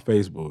on my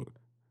Facebook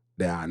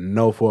that I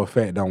know for a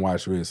fact don't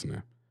watch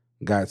wrestling.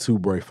 Got 2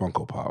 Bray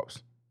Funko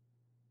Pops.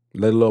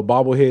 Like little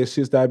bobblehead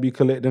shits that I be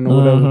collecting or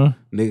whatever.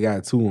 Nigga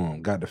got two of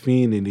them. Got the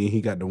Fiend and then he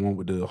got the one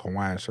with the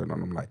Hawaiian shirt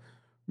on. I'm like,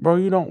 bro,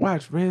 you don't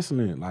watch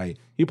wrestling. Like,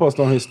 he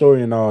posted on his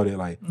story and all that.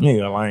 Like,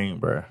 nigga lame,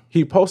 bro.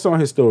 He posted on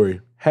his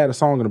story, had a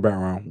song in the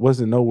background,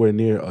 wasn't nowhere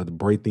near a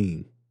Bray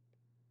theme.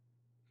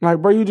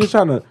 Like, bro, you just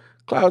trying to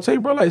cloud chase,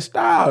 bro. Like,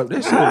 stop.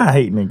 That shit. I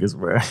hate niggas,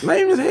 bro.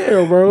 Lame as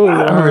hell, bro.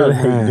 I really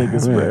hate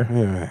niggas, bro.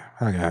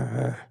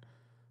 I'm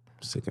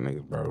sick of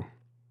niggas, bro.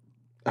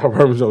 I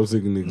promise you I'm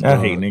sick of niggas. I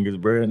hate niggas,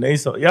 bro. And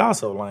y'all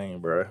so lame,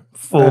 bro.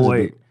 Full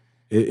weight.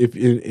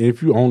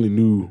 If you only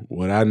knew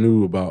what I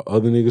knew about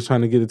other niggas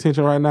trying to get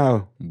attention right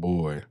now,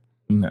 boy.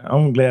 No,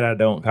 I'm glad I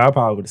don't. I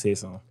probably would have said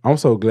something. I'm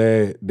so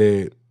glad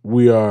that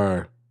we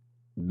are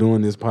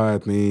doing this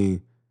pod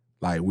thing.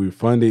 Like, we're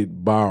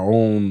funded by our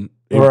own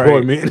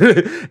employment.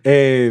 Right.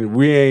 And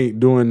we ain't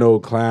doing no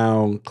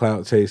clout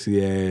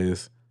chasey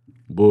ass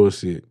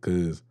bullshit.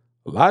 Cause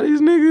a lot of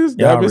these niggas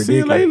that I've been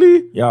seeing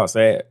lately, y'all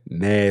sad.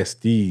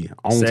 Nasty.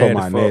 I'm talking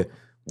about that.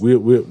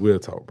 We'll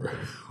talk, bro.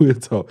 We'll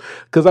talk.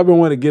 Cause I've been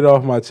wanting to get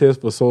off my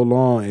chest for so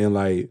long, and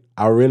like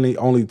I really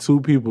only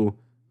two people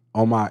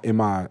in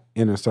my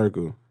inner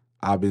circle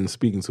I've been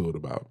speaking to it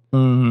about.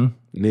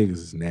 Niggas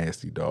is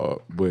nasty,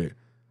 dog. But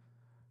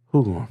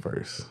who going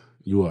first?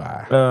 You or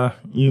I?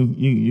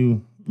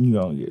 You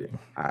gonna get it.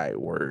 All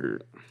right,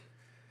 word.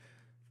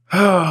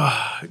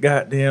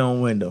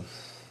 Goddamn window.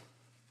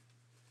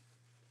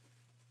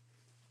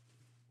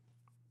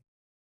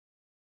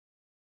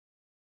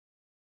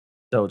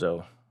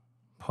 JoJo.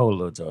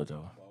 Polo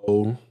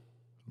JoJo.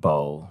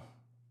 Bo.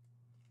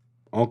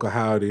 Uncle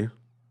Howdy,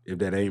 if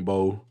that ain't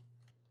Bo.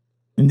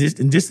 And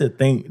just to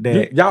think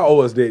that y'all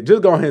owe us that.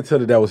 Just go ahead and tell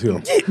that was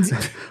him.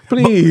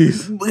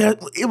 Please.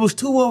 It was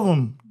two of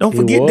them. Don't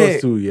forget that. It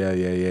was two.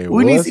 Yeah.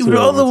 We need to see what the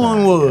other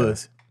one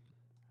was.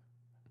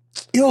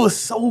 Yeah. It was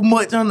so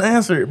much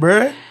unanswered,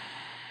 bruh.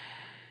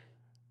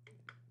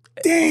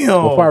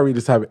 Damn. Before I read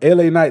this topic,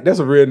 LA Knight, that's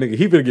a real nigga.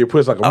 He finna get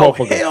pushed like a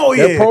motherfucker. Hell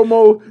yeah.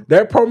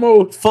 That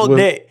promo. Fuck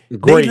that.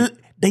 Great.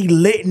 They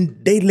let him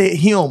in they let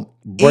him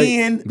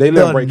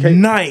break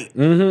night.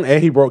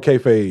 And he broke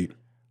kayfabe.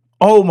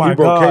 Oh my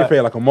God. He broke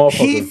kayfabe like a motherfucker.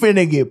 He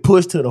finna get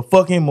pushed to the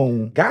fucking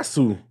moon. Got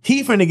to.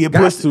 He finna get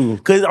pushed.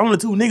 Because only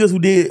two niggas who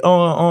did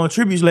on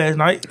tributes last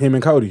night. Him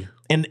and Cody.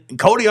 And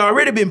Cody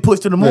already been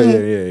pushed to the moon.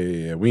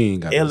 Yeah. We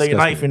ain't got LA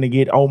Knight finna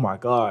get, oh my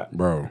God.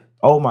 Bro.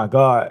 Oh my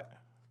God.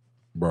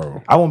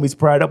 Bro. I won't be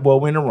surprised that boy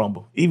win the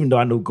Rumble. Even though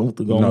I know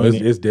Gunther gonna win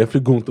it. It's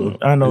definitely Gunther.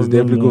 I know it's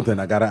definitely Gunther.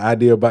 And I got an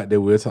idea about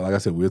that. We'll talk, like I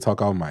said, we'll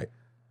talk all night.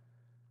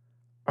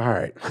 All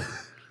right.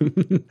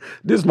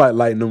 This might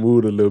lighten the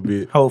mood a little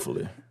bit.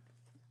 Hopefully.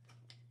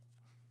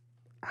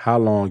 How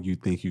long you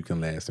think you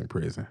can last in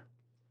prison?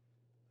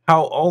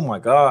 Oh my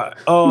God.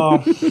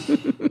 How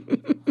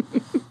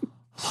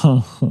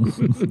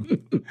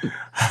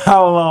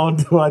long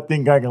do I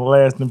think I can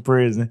last in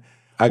prison?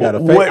 I got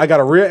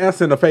a real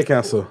answer and a fake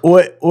answer.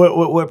 What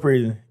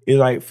prison? Is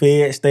like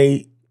Fed,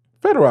 state,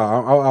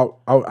 federal?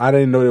 I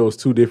didn't know there was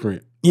two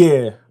different.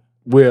 Yeah.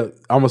 Well,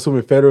 I'm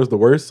assuming federal is the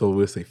worst, so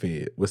we'll say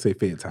Fed. We'll say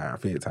Fed time.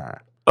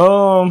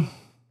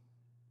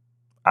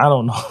 I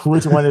don't know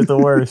which one is the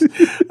worst.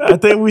 I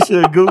think we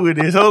should Google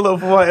this. Hold up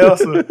for my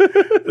answer.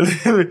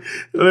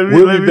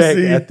 We'll be back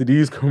after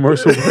these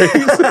commercial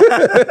breaks.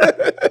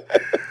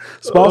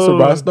 Sponsored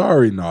by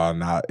Starry.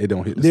 No, it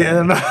don't hit the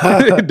same.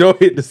 It don't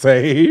hit the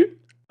same.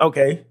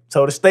 Okay,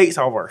 so the states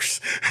are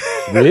worse.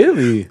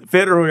 Really?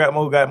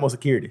 Federal got more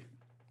security.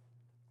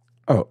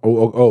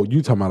 Oh!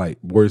 You talking about like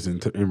worse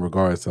in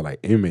regards to like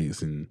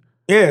inmates and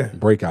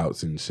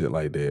breakouts and shit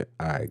like that?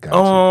 I got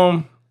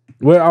you.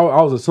 Well,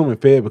 I was assuming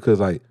Fed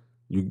because like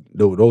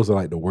those are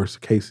like the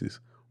worst cases.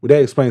 Well,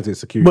 that explains the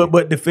security.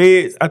 But the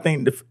feds, I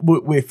think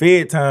with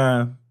Fed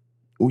time,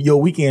 your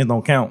weekends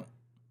don't count.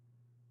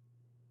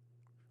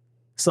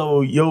 So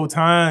your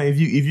time, if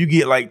you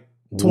get like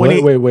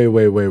 20.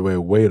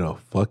 Wait a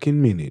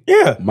fucking minute.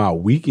 Yeah. My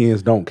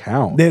weekends don't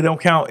count. They don't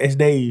count as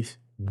days.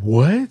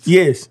 What?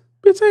 Yes.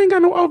 Bitch, I ain't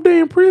got no off day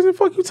in prison.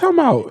 Fuck you talking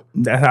about?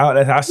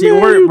 That's how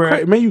shit work,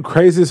 bro. Man, you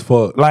crazy as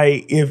fuck.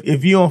 Like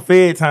if you on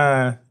Fed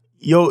time,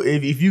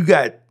 if you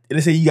got,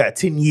 let's say you got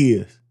 10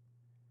 years.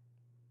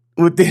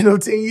 Within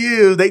those 10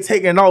 years, they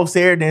taking off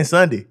Saturday and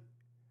Sunday.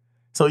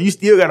 So you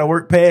still gotta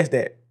work past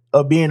that.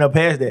 Or being up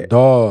past that.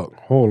 Dog,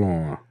 hold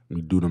on. Let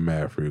me do the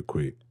math real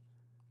quick.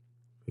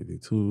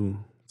 52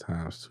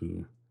 times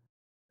 2.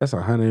 That's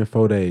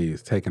 104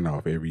 days taking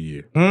off every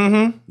year.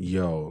 Mm-hmm.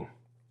 Yo.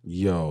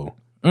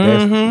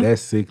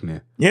 That's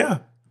sickening. Yeah.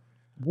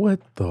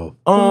 What the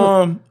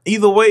fuck?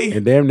 Either way.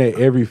 And damn near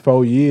every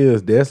 4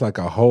 years, that's like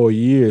a whole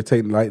year.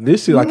 Taking like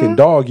this shit like in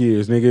dog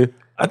years, nigga.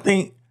 I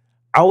think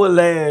I would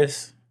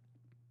last.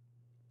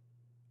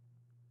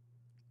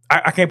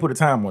 I can't put a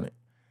time on it.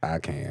 I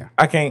can.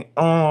 I can't.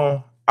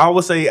 I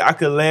would say I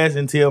could last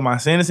until my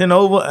sentencing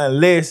over,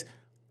 unless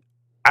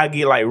I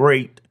get like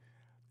raped.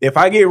 If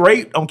I get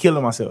raped, I'm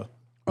killing myself.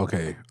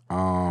 Okay.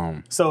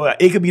 So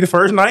it could be the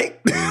first night.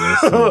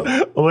 How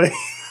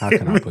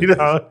can I put this?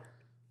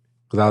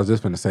 Because I was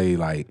just gonna say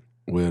like,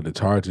 well, the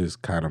charges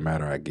kind of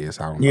matter, I guess.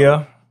 I don't know.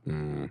 Yeah.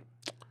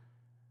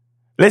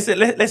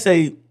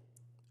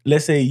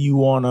 let's say you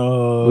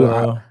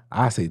wanna.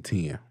 I say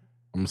 10.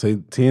 I'm gonna say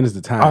 10 is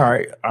the time. All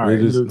right.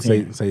 Just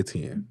say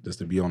 10, just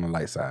to be on the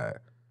light side.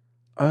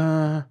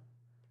 I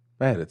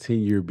had a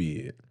 10-year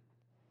bid.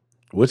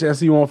 Which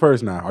answer you want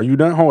first now? Are you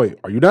done? Wait,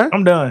 are you done?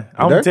 I'm done.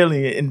 I'm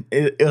telling you, and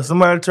if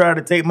somebody try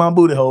to take my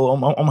booty hole,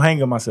 I'm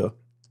hanging myself.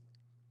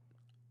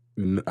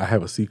 I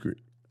have a secret.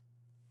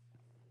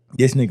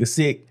 This nigga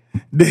sick.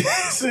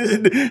 This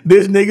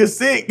nigga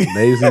sick.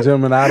 Ladies and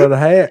gentlemen, out of the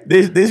hat.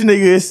 This nigga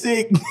is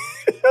sick.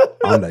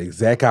 I'm the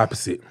exact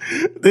opposite.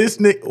 This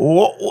nigga.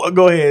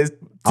 Go ahead.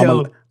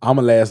 Tell him. I'm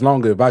gonna last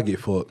longer if I get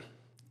fucked.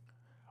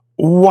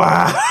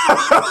 Wow.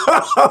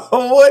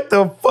 What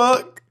the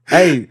fuck?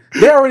 Hey,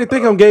 they already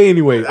think I'm gay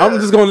anyway. I'm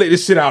just gonna let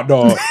this shit out,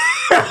 dog.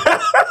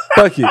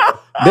 Fuck it.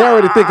 They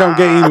already think I'm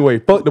gay anyway.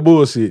 Fuck the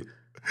bullshit.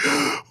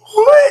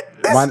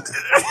 What?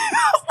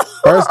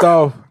 First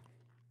off,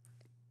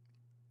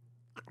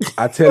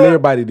 I tell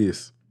everybody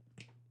this.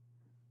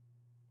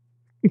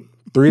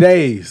 3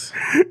 days.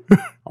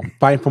 I'm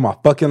fighting for my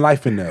fucking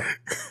life in there.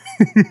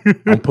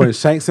 I'm putting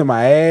shanks in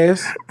my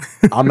ass.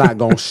 I'm not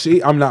gonna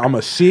shit. I'm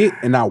gonna shit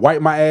and not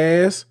wipe my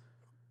ass.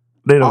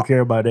 They don't care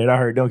about that. I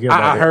heard. Don't care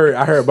about that.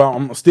 I heard, but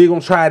I'm still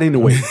gonna try it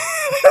anyway.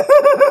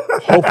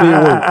 Hopefully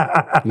it works.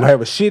 I'm gonna have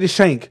a shitty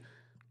shank,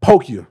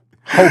 poke you.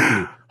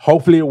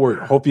 Hopefully it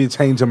works. Hopefully it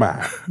change your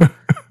mind.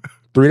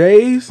 3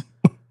 days,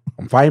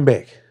 I'm fighting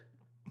back.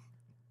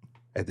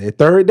 At that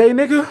third day,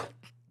 nigga,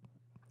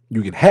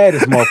 you can have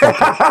this motherfucker.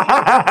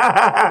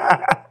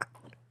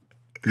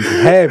 You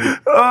can have it.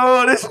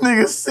 Oh, this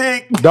nigga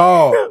sick.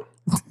 Dog.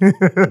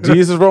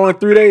 Jesus rolling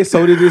 3 days,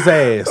 so did his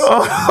ass.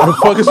 What the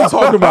fuck is you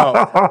talking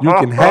about? You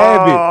can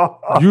have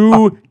it.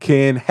 You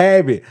can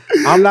have it.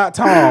 I'm not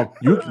Tom.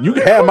 You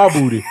can have my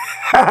booty.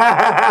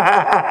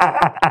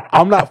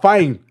 I'm not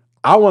fighting.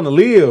 I want to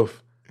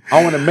live.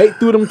 I want to make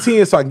through them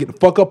 10 so I can get the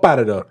fuck up out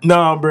of there.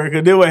 Nah, bro,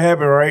 because this what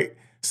happened, right?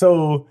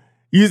 So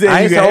you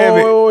said you can have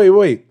it.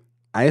 Wait.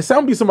 I ain't saying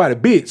I'm gonna be somebody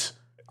bitch.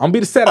 I'm gonna be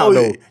the set out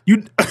though.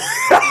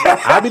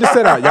 I'll be the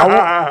set out.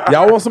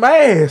 Y'all want some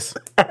ass?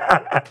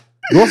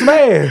 You want some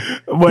ass?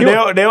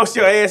 But they'll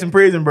show ass in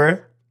prison, bro.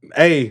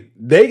 Hey,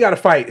 they gotta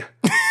fight.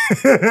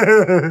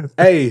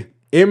 Hey,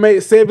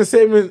 inmate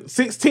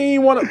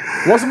 716 want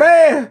some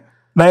ass?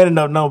 Not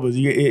enough numbers.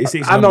 It's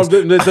 6 I know,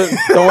 numbers.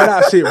 throwing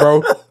out shit,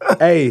 bro.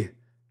 Hey,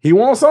 he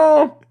want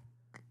some?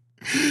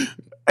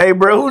 Hey,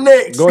 bro, who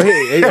next? Go ahead.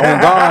 Hey, on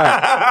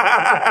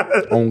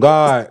God. On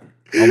God.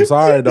 I'm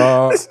sorry,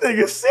 dog. This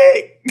nigga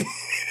sick.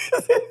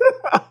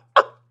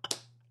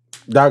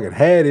 Y'all can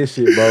have this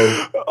shit,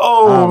 bro.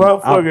 Oh, my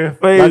fucking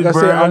face, like I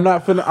bro.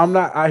 said, I'm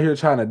not out here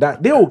trying to die.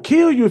 They'll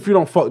kill you if you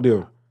don't fuck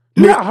them.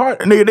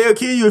 Nigga, they'll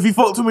kill you if you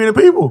fuck too many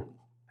people.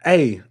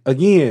 Hey,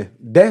 again,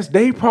 that's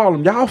their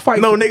problem. Y'all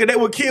fight. No, nigga, they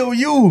will kill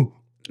you.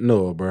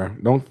 No, bro.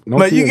 Don't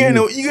like, kill you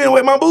getting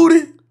away my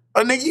booty?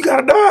 Nigga, you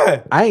gotta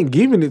die. I ain't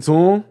giving it to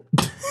them.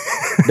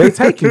 They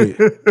taking it.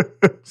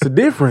 It's a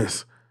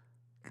difference.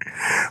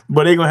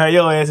 But they gonna have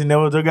your ass in there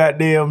with your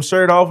goddamn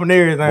shirt off and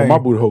everything. Well, my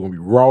booty hole gonna be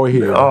raw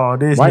here. Oh,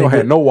 this nigga. I ain't gonna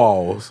have no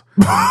walls.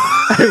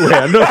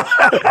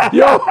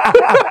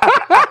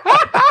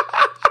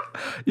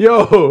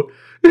 Yo.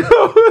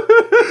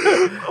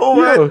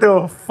 What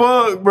the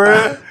fuck,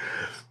 bruh?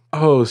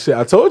 Oh shit!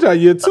 I told y'all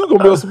year 2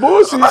 gonna be on some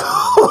bullshit. Y'all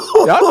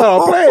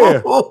thought I'm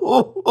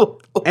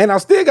playing, and I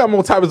still got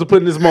more topics to put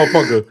in this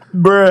motherfucker,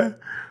 bruh.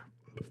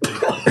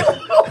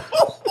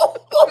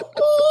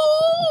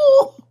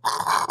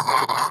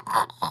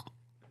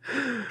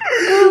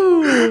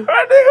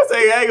 That nigga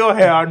say I ain't gonna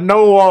have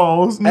no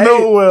walls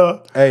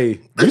nowhere. Hey,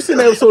 you seen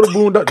that episode of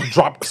Boondock?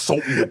 Drop the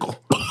soap, nigga.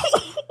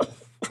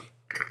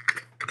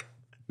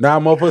 Now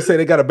motherfuckers say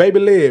they got a baby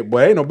leg.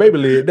 Boy, ain't no baby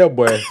leg there,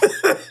 boy.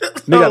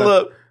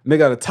 They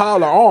got a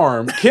taller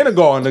arm.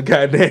 Kindergarten, the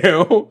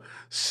goddamn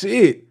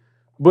shit.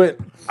 But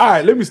all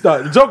right, let me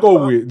start. Joke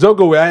over with.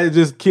 I ain't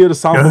just killed a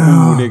samba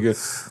boo, nigga.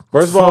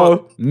 First of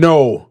all,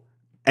 no.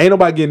 Ain't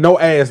nobody getting no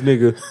ass,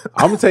 nigga.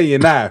 I'm gonna tell you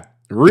now.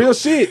 Real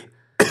shit.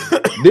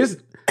 This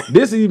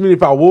even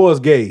if I was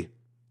gay,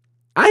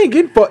 I ain't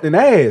getting fucked in the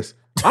ass.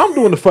 I'm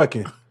doing the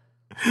fucking.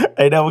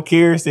 Hey, that what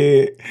Karen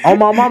said. On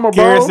my mama,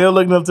 bro. Karen said,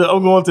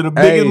 I'm going to the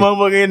biggest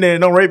motherfucker in there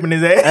and I'm raping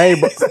his ass. Hey,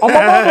 bro.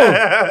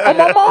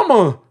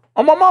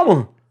 On my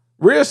mama.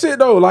 Real shit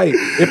though. Like,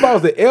 if I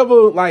was to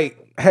ever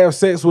have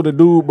sex with a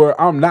dude, bro,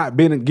 I'm not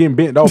getting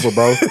bent over,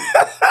 bro.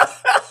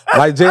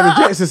 Like Janet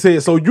Jackson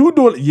said, so you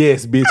doing it?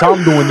 Yes, bitch,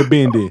 I'm doing the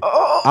bending.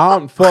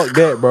 I'm fuck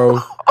that, bro.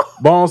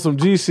 But on some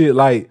G shit,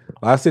 like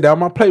I said, that was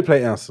my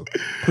play answer.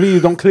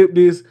 Please don't clip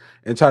this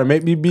and try to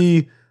make me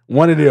be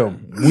one of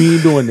them. We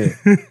ain't doing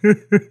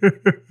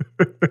that.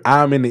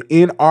 I'm in the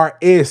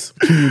NRS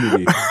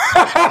community.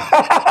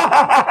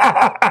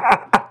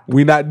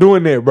 We not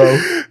doing that, bro.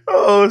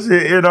 Oh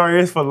shit,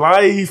 NRS for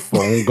life.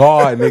 On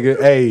God, nigga.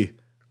 Hey,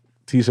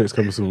 t-shirts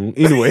coming soon.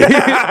 Anyway,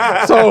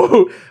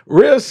 so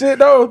real shit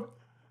though.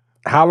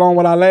 How long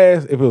would I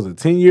last if it was a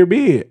 10-year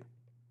bid?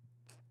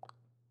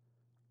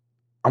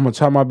 I'm gonna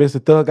try my best to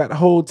thug out the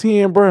whole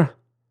 10, bro.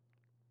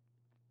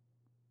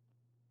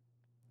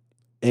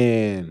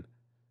 And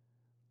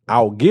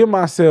I'll give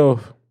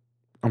myself.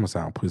 I'm gonna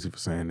sound pussy for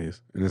saying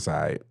this, and it's all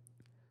right.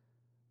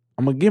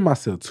 I'm gonna give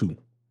myself 2.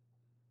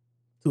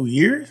 2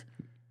 years?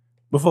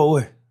 Before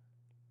what?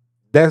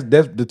 That's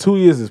the 2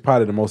 years is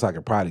probably the most I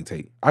could probably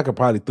take. I could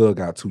probably thug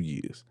out 2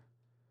 years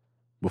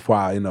before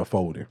I end up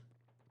folding.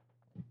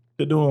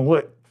 To doing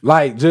what?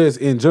 Like just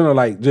in general,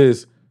 like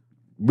just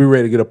be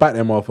ready to get up out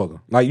that motherfucker.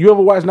 Like you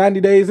ever watch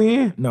 90 Days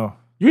In? No.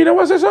 You ain't never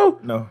watch that show?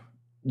 No.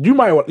 You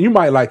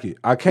might like it.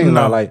 I can't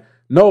lie. Like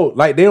no,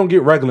 like they don't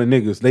get regular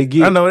niggas. They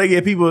get. I know they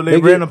get people. They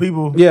random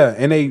people. Yeah,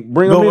 and they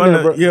bring them in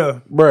there.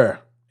 Yeah, bruh.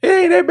 It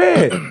ain't that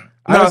bad.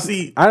 I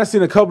done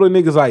seen a couple of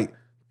niggas like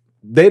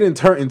they didn't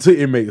turn into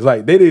inmates.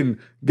 Like they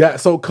didn't got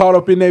so caught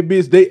up in that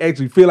bitch. They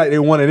actually feel like they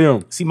one of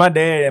them. See, my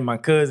dad and my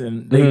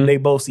cousin, they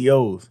both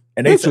COs,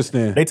 and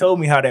interesting. They told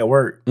me how that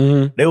worked.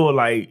 They were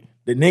like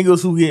the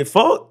niggas who get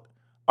fucked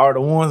are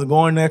the ones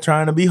going there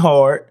trying to be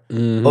hard,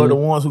 or the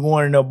ones who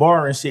going in the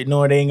bar and shit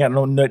knowing they ain't got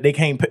they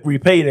can't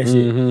repay that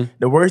shit.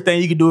 The worst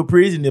thing you can do in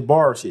prison is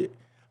borrow shit.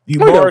 You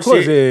borrow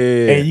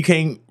shit and you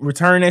can't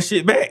return that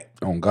shit back.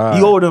 Oh God,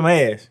 you owe them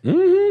ass.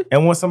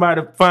 And when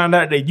somebody find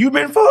out that you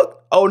been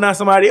fucked, now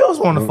somebody else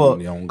want to fuck.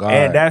 Oh God.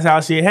 And that's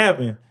how shit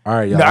happen. All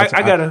right, y'all.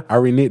 I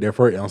reneged that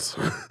first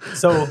answer.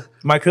 So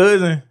my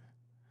cousin,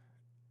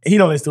 he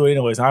don't listen to it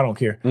anyway, so I don't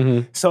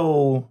care.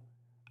 So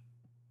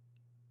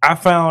I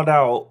found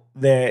out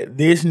that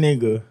this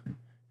nigga,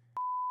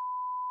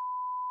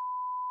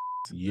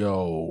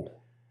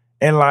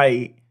 and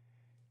like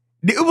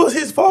it was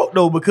his fault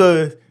though,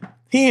 because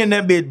he and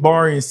that bitch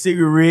borrowing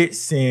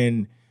cigarettes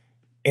and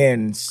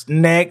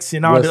snacks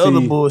and all the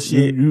other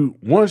bullshit.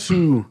 Once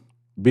you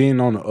being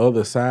on the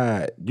other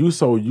side, you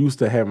so used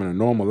to having a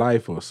normal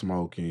life of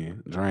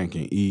smoking,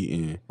 drinking,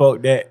 eating.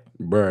 Fuck that.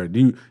 Bruh,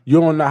 you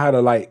don't know how to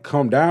like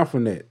come down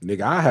from that.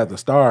 Nigga, I have to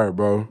starve,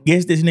 bro.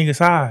 Guess this nigga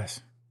size.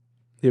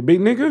 He a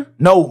big nigga?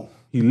 No.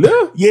 He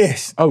little?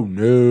 Yes. Oh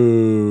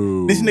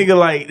no. This nigga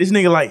like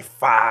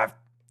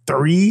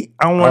 5'3".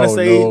 I want to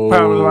say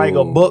probably like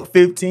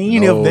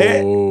 $115, if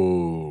that.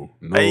 No.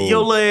 Hey,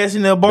 your little ass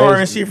in there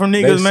borrowing shit from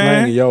niggas, they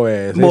man. Slanging your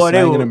ass. They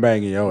slanging and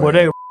banging your ass.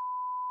 They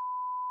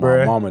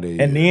bruh. Mama did.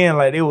 And then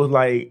like it was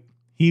like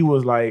he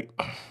was like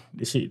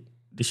this shit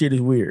is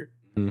weird.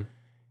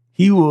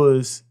 He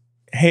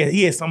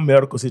had some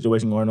medical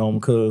situation going on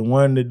because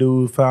one of the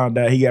dudes found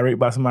out he got raped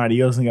by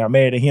somebody else and got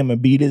mad at him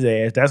and beat his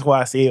ass. That's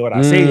why I said what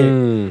I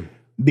said.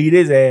 Beat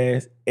his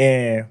ass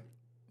and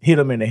hit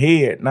him in the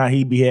head. Now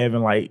he be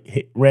having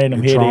like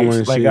random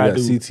headaches like I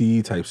do.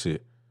 CTE type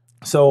shit.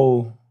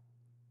 So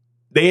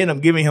they end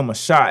up giving him a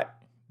shot.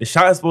 The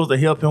shot is supposed to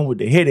help him with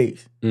the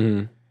headaches.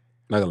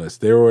 Like a little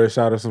steroid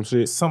shot or some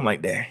shit? Something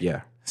like that.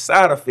 Yeah.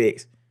 Side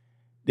effects.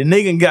 The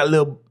nigga got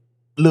little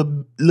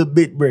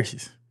bit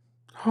brushes.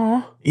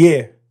 Huh?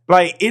 Yeah.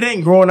 Like, it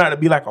ain't growing out to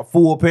be like a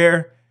full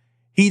pair.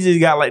 He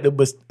just got like the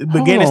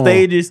beginning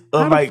stages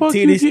of like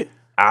titties.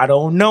 I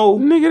don't know.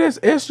 Nigga, that's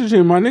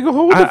estrogen, my nigga.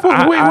 Hold the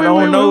fuck.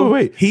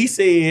 Wait. He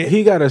said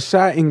he got a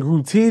shot and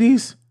grew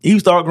titties. He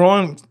start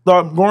growing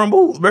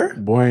boobs, bro.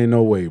 Boy, ain't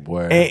no way,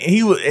 boy. And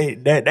he was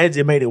that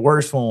just made it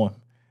worse for him.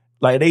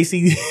 Like they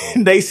see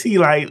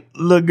like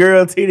little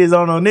girl titties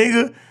on a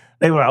nigga.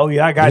 They were like, oh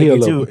yeah, I got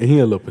it too. And he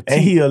a little petite.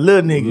 And he a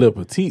little nigga.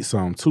 Little petite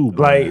something too,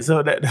 bro. Like,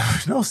 so that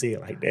don't say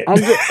it like that. I'm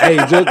just, hey,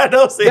 just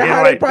don't say it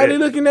how like they probably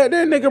that. looking at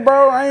that nigga,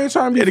 bro. I ain't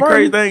trying to be The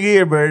funny. crazy thing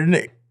is, bro,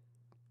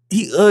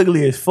 he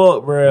ugly as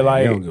fuck, bro. Man,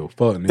 like they don't give a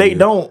fuck, nigga. They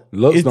don't.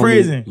 It's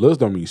prison. Looks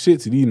don't mean shit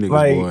to these niggas,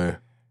 like, boy.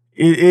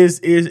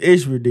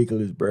 It's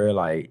ridiculous, bro.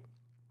 Like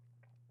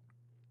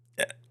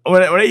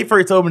when they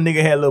first told me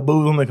nigga had little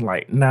boobs, I'm looking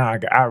like, nah,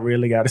 I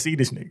really got to see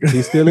this nigga.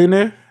 He still in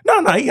there?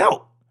 No, he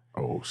out.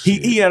 Oh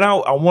shit. He had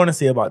out. I want to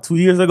say about 2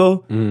 years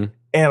ago, and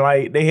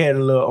like they had a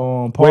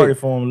little party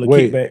for him, a little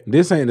kickback.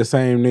 This ain't the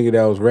same nigga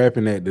that was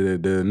rapping at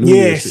the New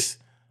Year's shit.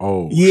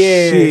 Oh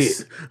yes.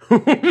 shit.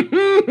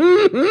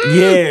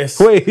 Yes.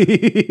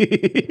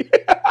 Wait.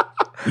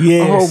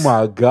 Yes. Oh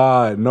my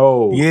God,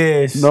 no.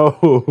 Yes. No.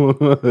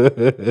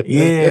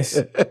 Yes.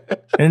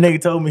 And the nigga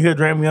told me he'll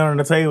drag me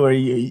under the table.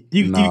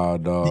 Nah,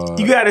 dog.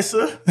 You got it,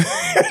 sir.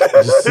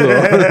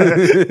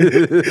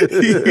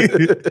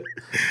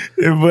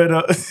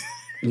 But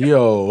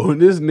yo,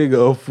 this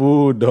nigga a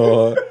fool,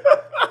 dog.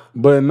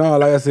 But no,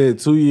 like I said,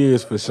 2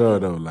 years for sure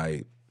though.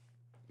 Like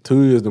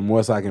 2 years, the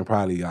most I can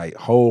probably like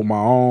hold my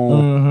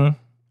own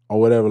or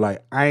whatever.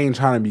 Like I ain't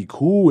trying to be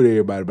cool with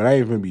everybody, but I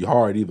ain't finna be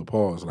hard either.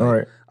 Pause. Like,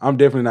 right. I'm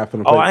definitely not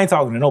finna. Oh, I ain't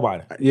talking to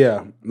nobody.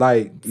 Yeah,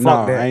 like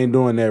Fuck that. I ain't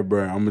doing that,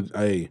 bro.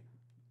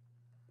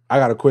 I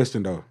got a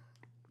question though.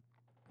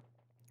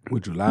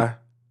 Would you lie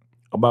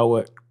about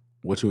what?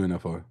 What you in there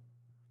for?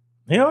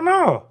 Hell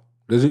no.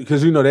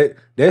 Because you know that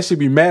should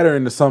be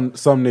mattering to some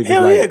niggas.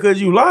 Hell like, yeah,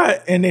 because you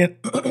lied and then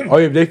oh,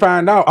 if they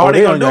find out,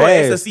 they on gonna your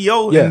do ass. it's the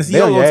CO Yeah, and the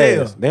CO gonna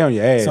tell. They on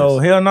your ass. So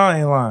hell no, I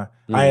ain't lying.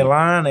 I ain't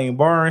lying. I ain't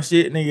borrowing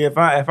shit, nigga.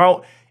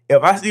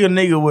 If I see a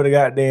nigga with a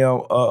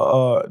goddamn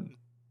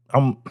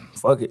I'm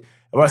fuck it.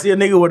 If I see a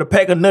nigga with a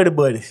pack of Nutty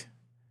Buddies,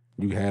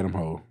 you had him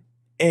hoe,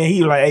 and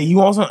he like, hey, you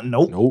want something?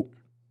 Nope. Nope.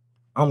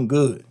 I'm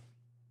good.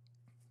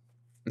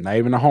 Not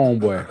even a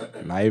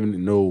homeboy. Not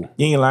even no.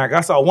 You ain't like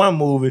I saw one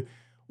movie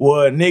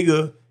where a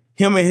nigga,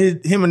 him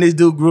and this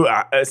dude grew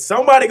up.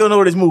 Somebody gonna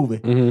know this movie.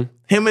 Mm-hmm.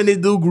 Him and this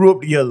dude grew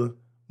up together,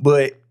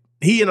 but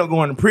he ended up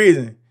going to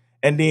prison.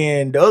 And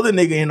then the other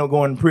nigga ended up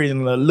going to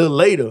prison a little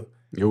later.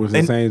 It was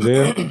in the same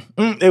jail?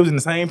 It was in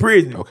the same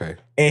prison. Okay.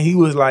 And he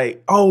was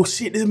like, oh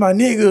shit, this is my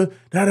nigga.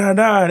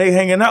 Da. They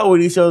hanging out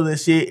with each other and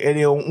shit. And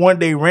then one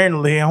day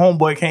randomly, his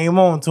homeboy came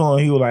on to him.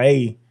 He was like,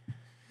 hey,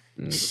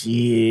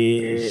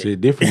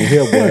 shit different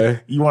here,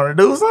 boy. You want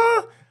to do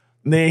something?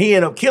 And then he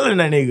ended up killing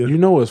that nigga. You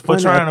know what's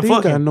funny? Trying I to think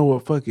fuck him. I know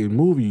what fucking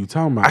movie you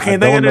talking about. I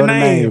can't think of the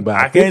name. But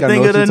I can't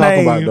think of the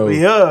name. About, though.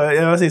 Yeah, you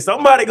know what I'm saying?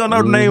 Somebody gonna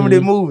know the name of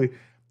this movie.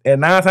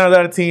 And 9 times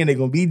out of 10, they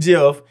gonna be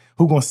Jeff,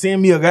 who gonna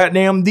send me a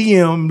goddamn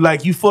DM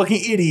like, you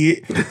fucking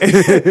idiot.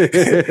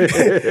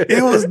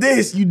 It was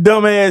this, you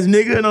dumbass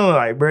nigga. And I'm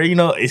like, bro, you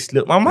know, it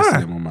slipped my mind. It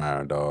slipped my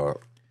mind, dog.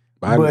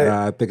 But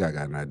I think I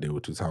got an idea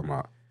what you talking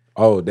about.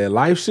 Oh, that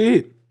life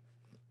shit?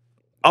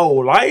 Oh,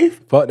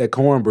 life? Fuck that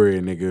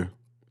cornbread, nigga.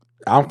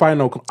 I'm fighting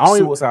no.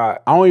 Suicide.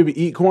 I don't even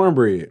eat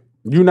cornbread.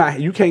 You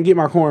can't get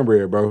my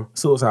cornbread, bro.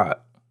 Suicide.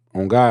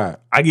 On God.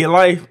 I get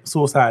life,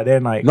 suicide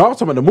that night. No, I'm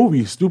talking about the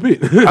movie, stupid.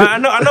 I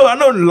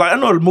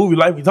know the movie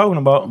life you talking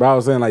about. But I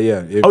was saying like,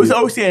 yeah.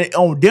 You saying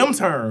on them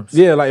terms.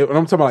 Yeah, like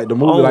I'm talking about like the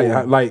movie,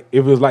 like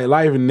if it was like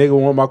life and nigga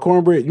want my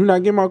cornbread, you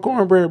not getting my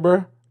cornbread,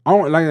 bro. I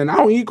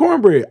don't eat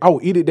cornbread. I will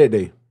eat it that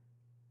day.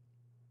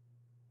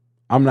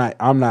 I'm not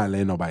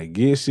letting nobody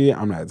get shit.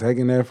 I'm not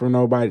taking that from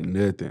nobody,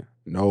 nothing.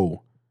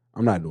 No.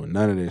 I'm not doing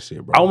none of that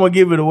shit, bro. I won't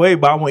give it away,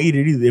 but I won't eat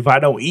it either. If I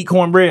don't eat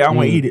cornbread, I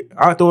won't eat it.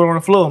 I'll throw it on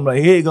the floor. I'm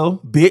like, here you go,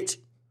 bitch.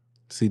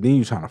 See, then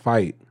you trying to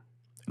fight.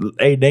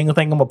 Hey, they ain't gonna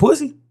think I'm a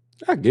pussy.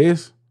 I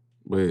guess,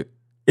 but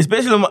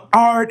especially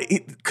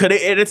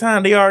because at the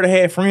time they already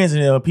had friends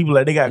and people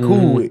that they got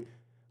cool with.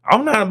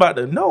 I'm not about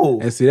to know.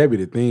 And see, that be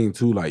the thing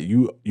too. Like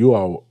you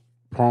are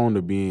prone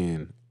to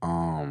being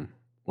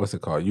what's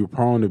it called? You're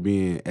prone to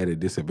being at a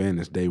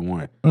disadvantage day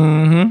one.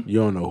 Mm-hmm. You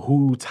don't know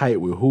who tight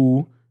with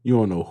who. You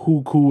don't know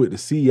who cool with the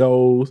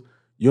CEOs.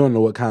 You don't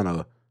know what kind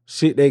of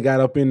shit they got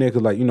up in there.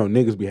 Cause like, you know,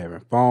 niggas be having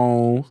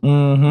phones.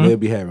 Mm-hmm. They'll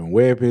be having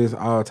weapons,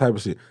 all type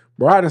of shit.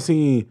 Bro, I done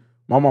seen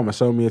my mama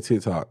show me a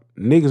TikTok.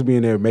 Niggas be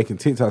in there making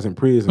TikToks in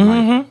prison.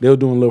 Like, they were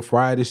doing little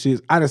Friday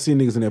shit. I done seen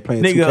niggas in there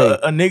playing 2K.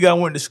 A nigga I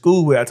went to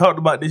school with. I talked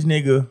about this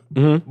nigga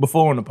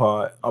before on the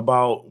pod.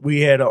 About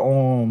we had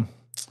a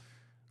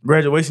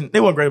graduation. They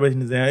weren't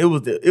graduation exam. It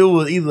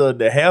was either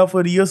the half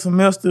of the year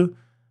semester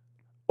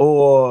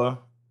or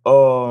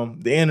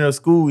the end of the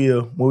school year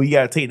where we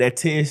gotta take that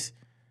test,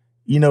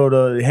 you know,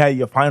 to have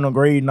your final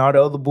grade and all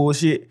the other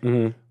bullshit.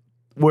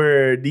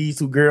 Where these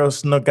two girls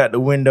snuck out the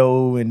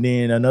window and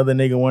then another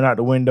nigga went out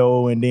the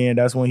window and then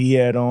that's when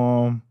they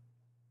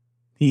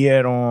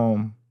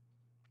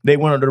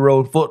went up the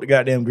road, fucked the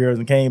goddamn girls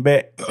and came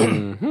back.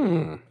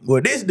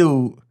 Well, this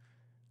dude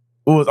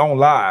was on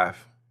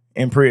live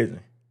in prison.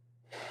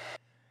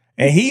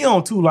 And he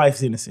on 2 life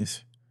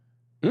sentences.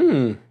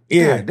 Yeah,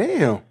 God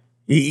damn.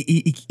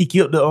 He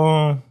killed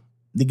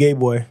the gay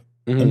boy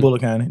in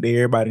Bullock County that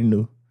everybody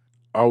knew.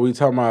 Are we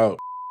talking about?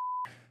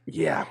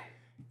 Yeah,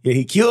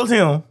 he killed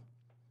him,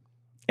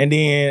 and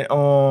then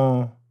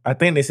I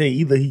think they say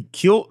either he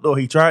killed or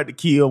he tried to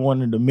kill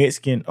one of the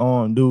Mexican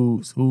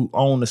dudes who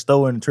owned the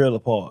store in the trailer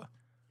park.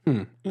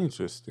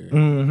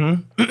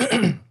 Interesting.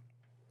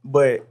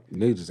 But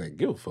they just ain't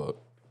give a fuck.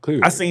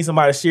 Clearly. I seen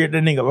somebody share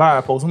that nigga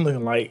live post. I'm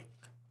looking like,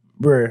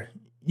 bruh,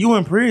 you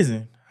in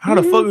prison? How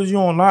the fuck is you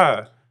on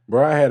live?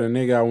 Bro, I had a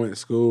nigga I went to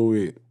school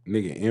with.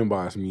 Nigga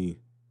inboxed me.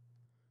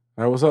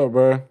 Like, what's up,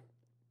 bro?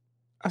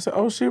 I said,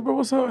 oh shit, bro,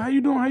 what's up? How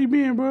you doing? How you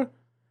been, bro?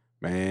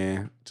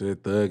 Man,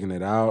 just thugging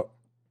it out.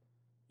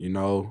 You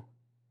know,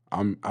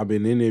 I've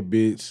been in that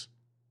bitch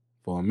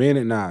for a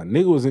minute now.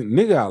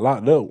 Nigga got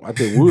locked up. I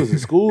think we was in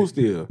school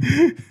still.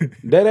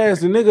 That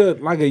ass the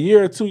nigga like a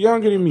year or 2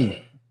 younger than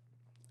me.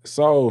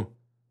 So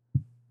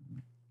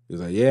he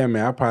was like, yeah,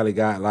 man, I probably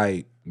got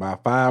like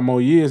about 5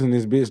 more years in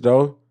this bitch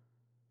though.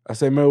 I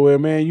said, man, well,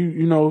 man,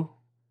 you know,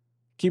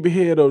 keep your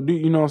head up.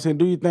 You know what I'm saying?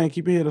 Do your thing.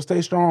 Keep your head up.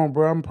 Stay strong,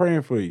 bro. I'm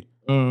praying for you.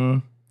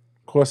 Of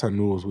course I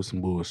knew it was with some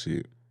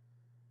bullshit.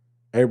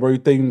 Hey, bro, you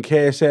think you can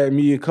cash at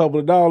me a couple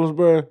of dollars,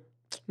 bro?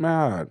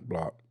 Man, I'd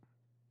block.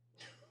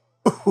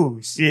 Oh,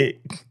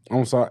 shit.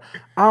 I'm sorry.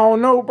 I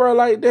don't know, bro,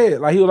 like that.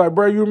 Like, he was like,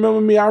 bro, you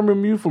remember me? I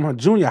remember you from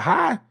junior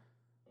high.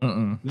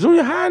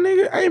 Junior high,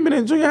 nigga? I ain't been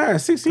in junior high in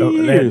 16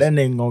 years. That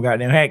nigga gonna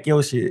goddamn hack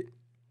your shit.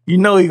 You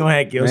know he gonna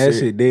hack your shit. That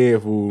shit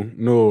dead, fool.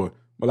 No.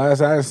 But like I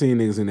said, I done seen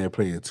niggas in there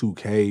playing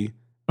 2K.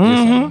 And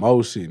some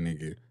more shit,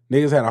 nigga.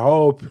 Niggas had a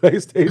whole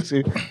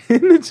PlayStation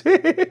in the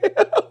jail.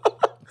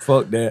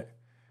 Fuck that.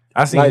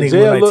 I seen like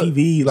niggas with like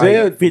TV,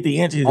 like 50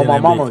 inches. On my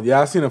mama. Bitch.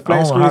 Yeah, I seen a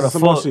flat screen and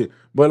some more shit.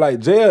 But like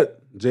jail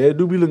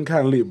do be looking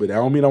kind of lit, but that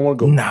don't mean I want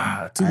to go.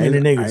 Nah, too many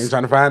niggas. I ain't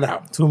trying to find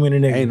out. Too many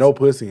niggas. Ain't no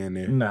pussy in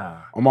there.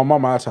 Nah. On my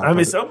mama, I try to I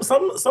mean, some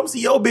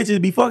CO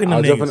bitches be fucking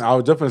them niggas. I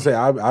was just gonna say,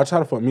 I try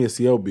to fuck me a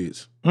CO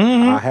bitch.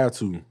 I have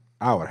to.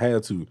 I would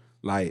have to.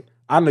 Like,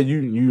 I know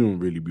you don't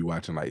really be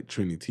watching like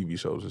trendy TV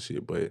shows and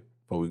shit, but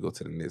before we go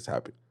to the next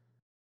topic.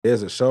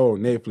 There's a show on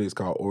Netflix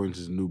called Orange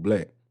is the New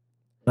Black.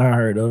 I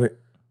heard of it.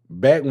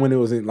 Back when it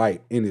was in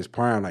its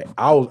prime, like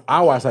I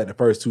watched like the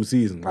first 2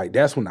 seasons. Like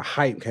that's when the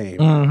hype came.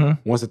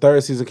 Mm-hmm. Once the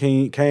third season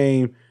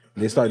came,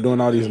 they started doing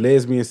all these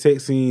lesbian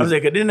sex scenes. I was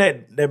like,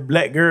 didn't that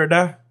black girl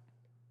die?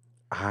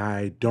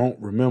 I don't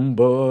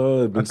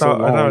remember. It's been I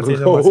thought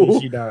ago.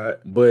 she died.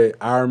 But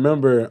I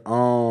remember,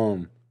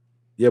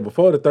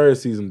 before the third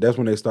season, that's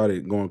when they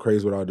started going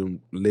crazy with all the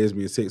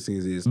lesbian sex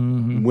scenes.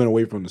 Went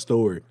away from the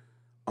story.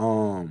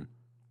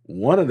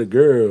 One of the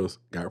girls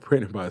got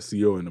pregnant by a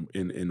CO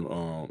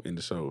in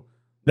the show.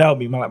 That would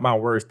be my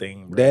worst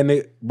thing, bro. That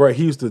nigga, bro,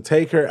 he used to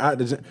take her out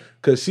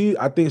because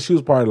I think she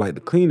was part of like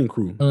the cleaning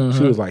crew. Mm-hmm.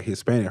 She was like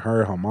Hispanic,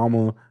 her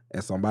mama,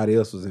 and somebody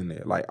else was in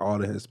there. Like all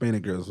the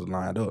Hispanic girls was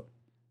lined up.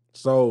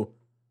 So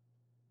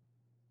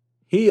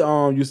he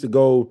used to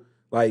go,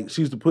 like,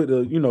 she used to put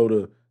the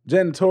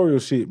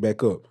janitorial shit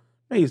back up.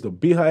 They used to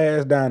beat her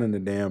ass down in the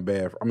damn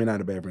bathroom. I mean, not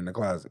the bathroom, in the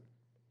closet.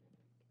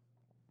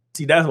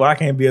 See, that's why I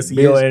can't be a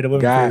CEO at the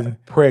women's prison.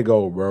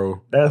 Prego,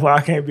 bro. That's why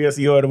I can't be a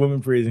CEO at the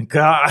women's prison.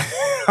 Cause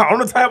I'm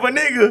the type of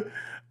nigga.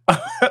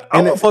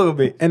 I'm gonna fuck a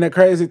bitch. And the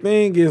crazy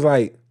thing is,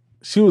 like,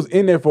 she was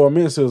in there for a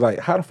minute. So it was like,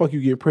 how the fuck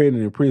you get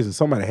pregnant in prison?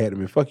 Somebody had to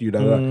be fuck you.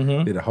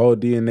 Did a whole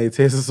DNA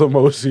test and some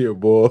more shit,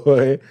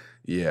 boy.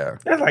 Yeah.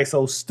 That's like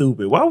so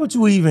stupid. Why would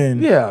you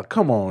even? Yeah,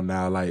 come on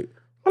now. Like,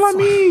 well, I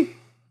mean,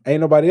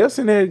 ain't nobody else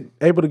in there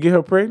able to get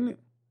her pregnant.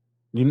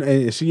 You know,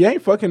 and she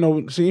ain't fucking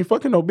no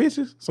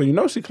bitches. So you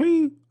know she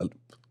clean.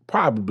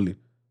 Probably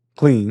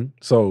clean.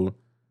 So,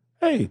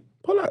 hey,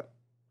 pull out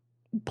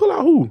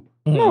who?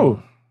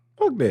 No.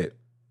 Fuck that.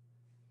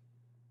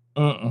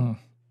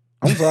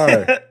 I'm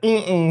sorry.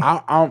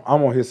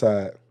 I'm on his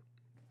side.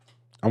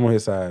 I'm on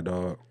his side,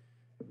 dog.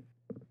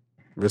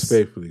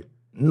 Respectfully.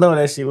 No,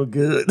 that shit was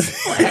good.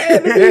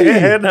 Had to be.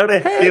 No,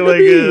 that shit was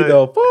good.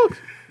 Though. Fuck.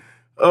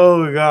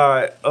 Oh,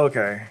 God.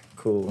 Okay,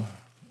 cool.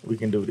 We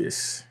can do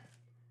this.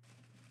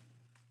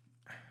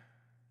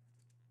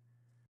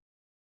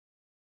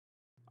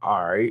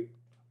 All right.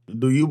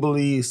 Do you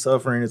believe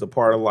suffering is a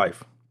part of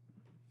life?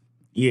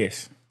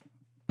 Yes.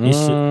 It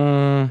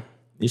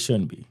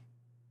shouldn't be.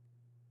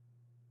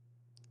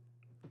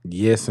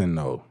 Yes and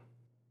no.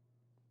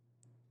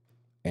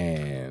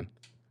 And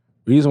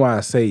the reason why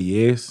I say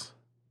yes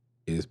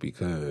is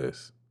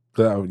because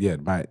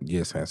my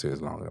yes answer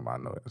is longer than my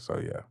no. So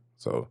yeah.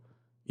 So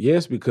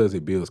yes, because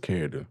it builds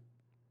character.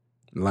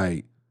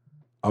 Like,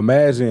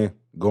 imagine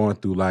going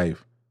through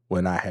life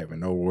when not having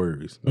no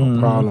worries, no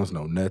problems,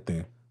 no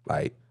nothing.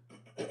 Like,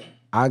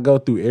 I go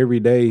through every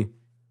day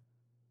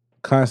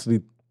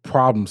constantly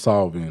problem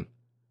solving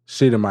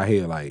shit in my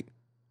head, like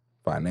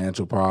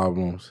financial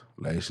problems,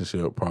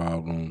 relationship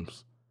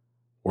problems,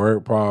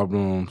 work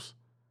problems,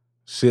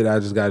 shit I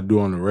just got to do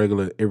on a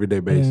regular, everyday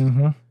basis.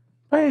 If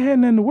I ain't had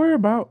nothing to worry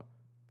about,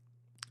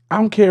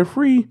 I'm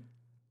carefree.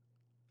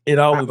 It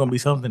always gonna be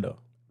something though.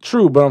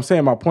 True, but I'm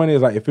saying my point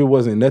is, like, if it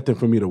wasn't nothing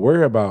for me to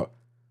worry about,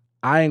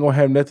 I ain't gonna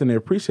have nothing to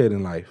appreciate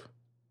in life.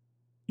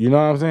 You know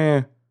what I'm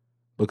saying?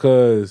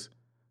 Because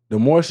the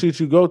more shit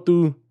you go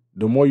through,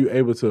 the more you're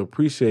able to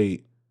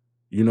appreciate,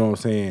 you know what I'm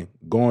saying,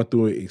 going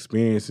through it,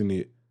 experiencing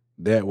it.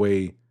 That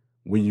way,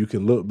 when you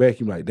can look back,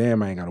 you're like,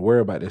 damn, I ain't got to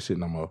worry about that shit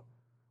no more.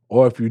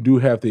 Or if you do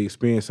have to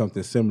experience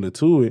something similar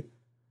to it,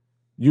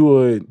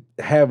 you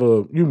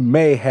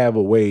may have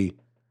a way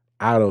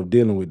out of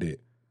dealing with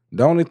it.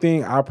 The only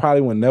thing I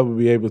probably would never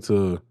be able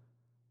to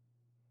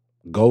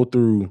go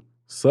through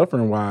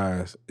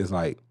suffering-wise is,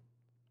 like,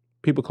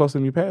 people close to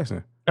me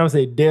passing. I would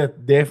say death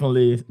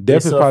definitely.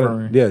 Death is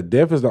probably,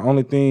 death is the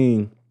only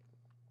thing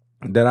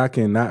that I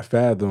cannot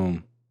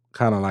fathom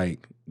kind of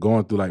like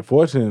going through. Like,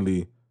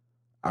 fortunately,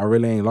 I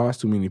really ain't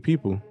lost too many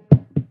people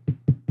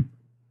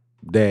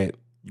that.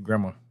 Your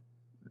grandma.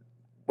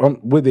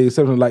 With the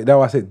exception of, like, that's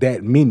why I said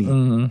that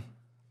many.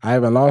 I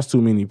haven't lost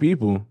too many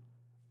people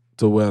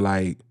to where,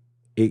 like,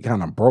 it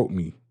kind of broke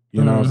me.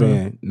 You know what I'm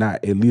saying?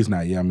 Not, at least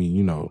not, yeah. I mean,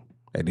 you know,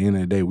 at the end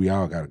of the day, we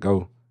all got to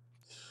go.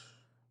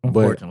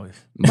 Unfortunately.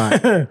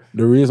 But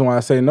the reason why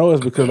I say no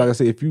is because, like I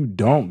said, if you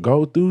don't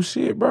go through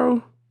shit,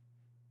 bro,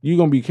 you're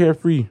going to be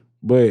carefree.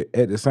 But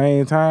at the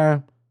same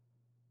time,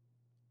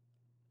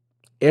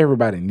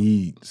 everybody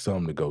needs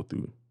something to go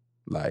through.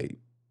 Like,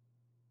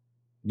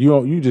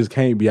 you just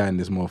can't be out in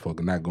this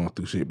motherfucker not going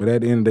through shit. But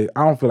at the end of the day,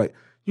 I don't feel like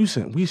we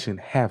shouldn't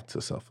have to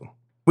suffer.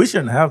 We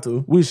shouldn't have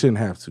to. We shouldn't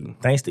have to.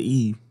 Thanks to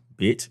Eve,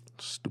 bitch.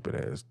 Stupid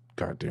ass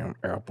goddamn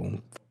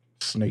apple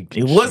snake.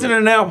 It wasn't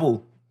an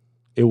apple.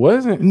 It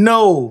wasn't?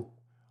 No.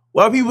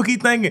 Why people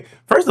keep thinking,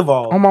 first of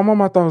all. Oh, my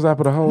mama thought it was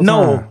apple the whole time.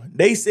 No,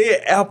 they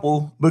said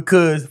apple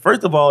because,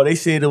 first of all, they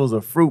said it was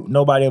a fruit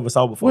nobody ever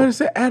saw before. What is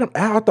it?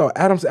 I thought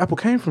Adam's apple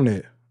came from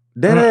that.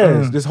 Dead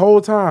ass, this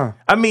whole time.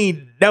 I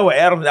mean, that's where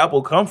Adam's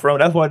apple come from.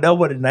 That's where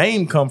the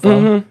name come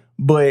from.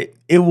 But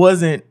it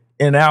wasn't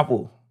an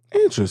apple.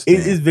 Interesting.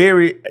 It's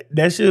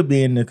that should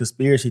be in the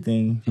conspiracy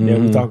thing that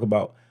we talk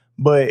about.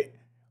 But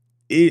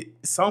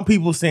some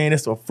people saying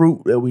it's a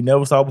fruit that we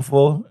never saw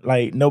before,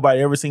 like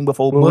nobody ever seen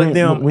before, but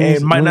them,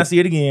 and might not see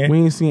it again. We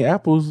ain't seen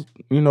apples,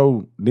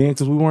 then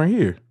because we weren't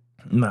here.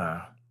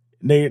 Nah.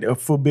 They a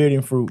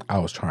forbidden fruit. I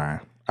was trying.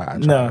 I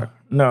tried.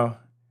 No.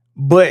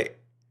 But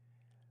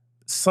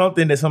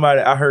something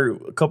that I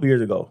heard a couple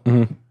years ago,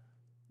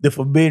 the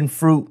forbidden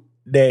fruit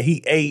that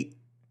he ate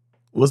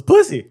was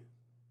pussy.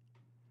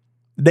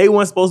 They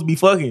weren't supposed to be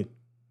fucking.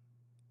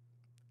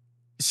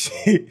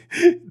 Shit.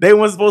 They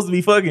weren't supposed to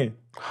be fucking.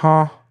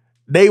 Huh?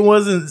 They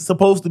wasn't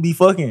supposed to be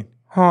fucking.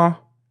 Huh?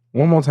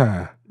 One more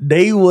time.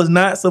 They was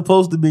not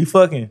supposed to be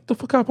fucking. What the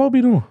fuck I supposed to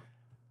be doing?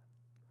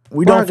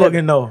 We don't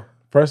fucking know.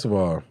 First of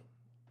all,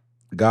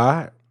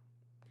 God.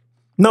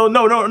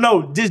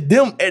 No. Just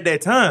them at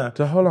that time.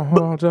 Hold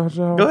on.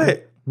 Go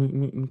ahead. Let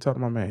me talk to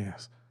my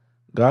mans.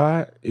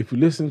 God, if you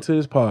listen to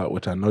this pod,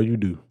 which I know you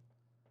do.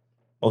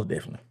 Oh,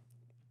 definitely.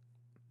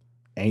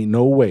 Ain't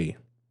no way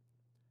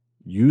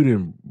you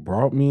done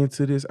brought me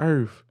into this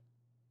earth.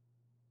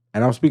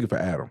 And I'm speaking for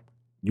Adam.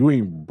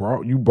 You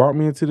brought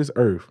me into this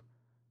earth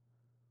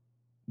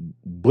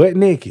butt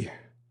naked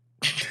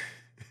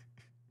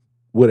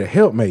with a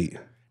helpmate.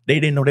 They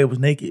didn't know they was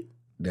naked.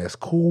 That's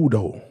cool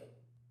though.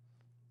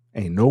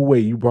 Ain't no way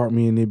you brought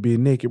me in there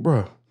being naked,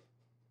 bro.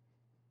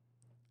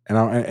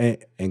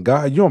 And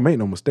God, you don't make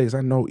no mistakes.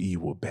 I know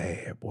Eve was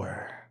bad, boy.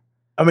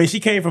 I mean, she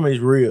came from his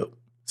rib,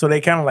 so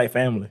they kind of like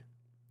family.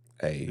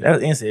 Hey,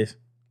 that's incest.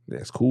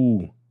 That's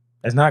cool.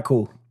 That's not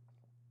cool.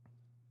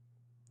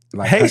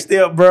 Like, hey,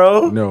 step,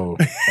 bro. No,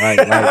 like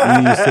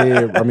Eve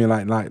said. I mean,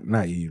 like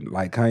not Eve.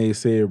 Like Kanye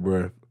said,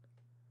 bro.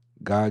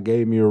 God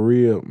gave me a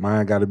rib.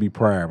 Mine got to be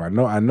prime.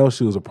 I know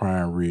she was a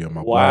prime rib.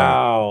 My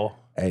wow.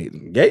 Boy. Hey,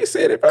 Gay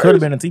said it first. Could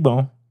have been a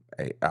T-bone.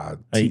 Hey,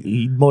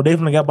 he more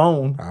definitely got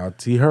bone. I'll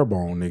T her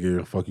bone,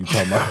 nigga. Fuck you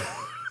talking about.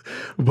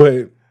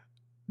 But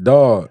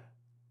dog,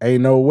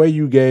 ain't no way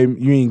you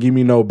ain't give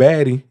me no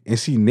baddie, and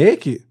she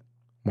naked.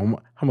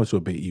 Mama, how much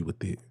would bet Eve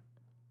with it?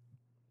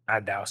 I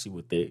doubt she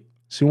would think.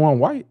 She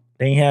wasn't white.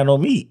 They ain't had no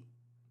meat.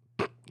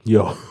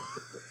 Yo.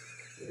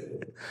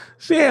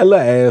 She had a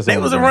little ass on her.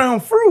 They was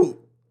around fruit.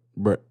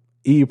 But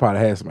Eve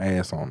probably had some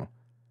ass on her.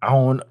 I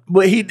don't,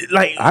 but he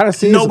like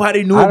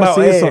nobody knew I about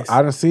ass.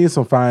 I done seen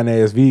some fine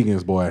ass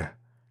vegans, boy.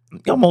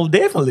 Most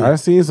definitely. I done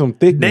seen some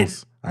thick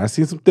ones. I done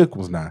seen some thick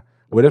ones now.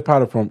 Well, that's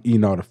probably from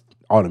eating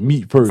all the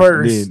meat first.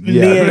 Then,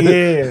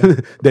 yeah.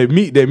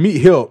 that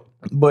meat help.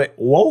 But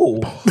whoa,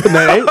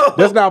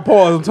 that's not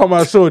pause. I'm talking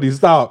about shorty.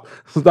 Stop.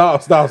 Some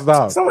of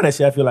that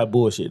shit I feel like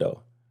bullshit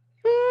though.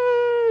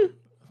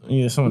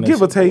 Yeah, some of that give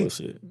shit or take.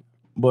 Bullshit.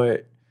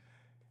 But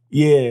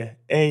yeah,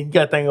 and you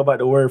gotta think about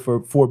the word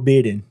for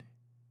forbidden.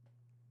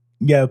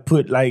 You gotta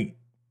put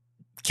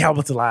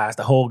capitalize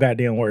the whole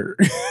goddamn word.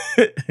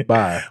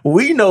 Bye.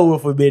 We know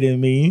what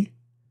forbidden mean.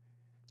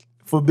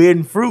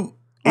 Forbidden fruit.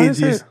 Are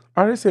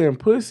they saying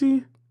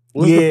pussy?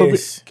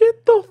 Yes.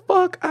 Get the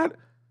fuck out.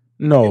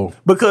 No.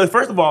 Because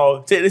first of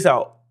all, check this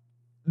out.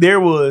 There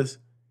was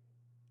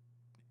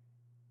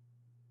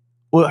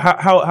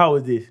how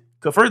is this?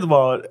 Because first of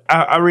all,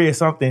 I read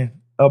something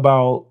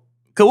about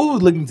because we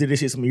was looking into this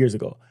shit some years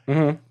ago.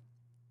 Mm-hmm.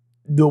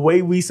 The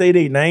way we say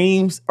their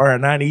names are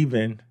not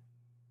even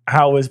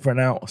how it's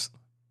pronounced.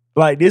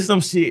 Like there's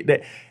some shit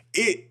that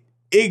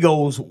it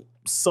goes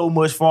so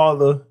much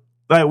farther.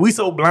 Like we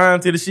so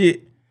blind to the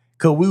shit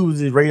because we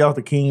was just raised off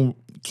the King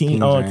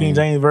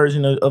James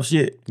version of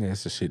shit. Yeah,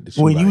 that's the shit that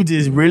when you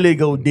just really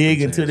go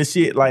dig into the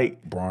shit,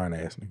 like Brian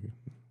ass nigga.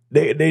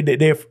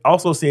 They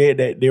also said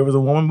that there was a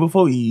woman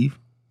before Eve.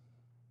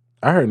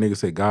 I heard niggas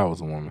say God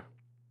was a woman.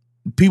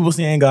 People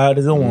saying God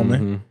is a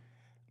woman.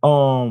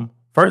 Mm-hmm.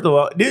 First of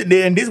all, this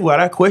is what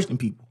I question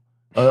people.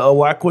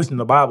 Or I question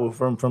the Bible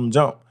from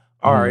jump.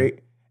 All right,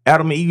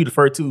 Adam and Eve the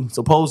first two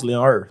supposedly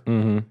on Earth.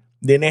 Mm-hmm.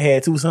 Then they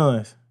had two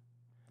sons.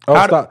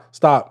 Oh,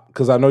 stop,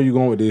 because I know you're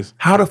going with this.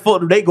 How the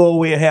fuck do they go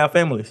away and have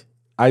families?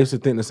 I used to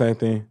think the same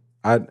thing.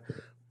 But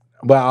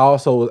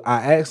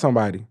I asked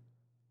somebody,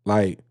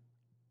 like,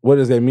 what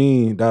does that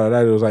mean?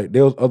 It was like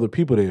there was other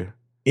people there.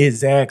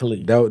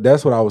 Exactly.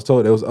 That's what I was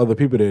told. There was other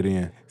people there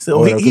then.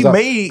 So he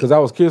made because I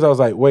was curious. I was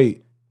like,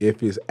 wait,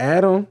 if it's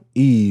Adam,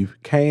 Eve,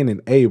 Cain,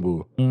 and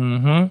Abel,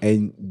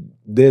 and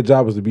their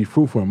job is to be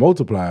fruitful and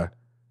multiply,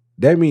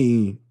 that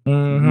means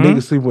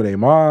niggas sleep with their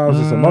moms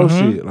and some more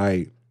shit.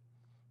 Like,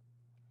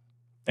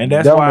 and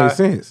that makes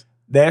sense.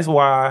 That's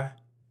why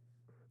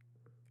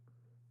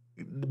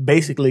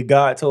basically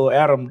God told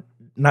Adam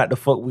not to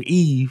fuck with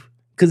Eve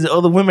because there's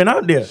other women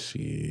out there.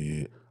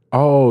 Shit.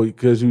 Oh,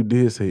 because you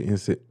did say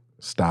incest.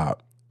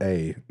 Stop.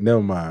 Hey,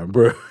 never mind,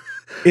 bro.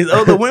 There's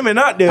other women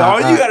out there. All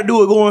you got to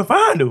do is go and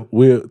find them.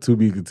 Well, to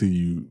be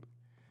continued.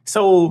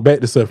 So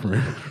back to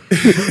suffering.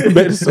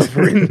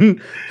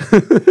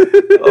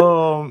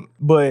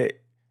 But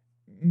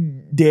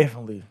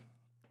definitely,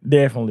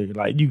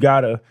 like you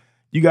gotta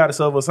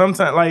suffer.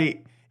 Sometimes,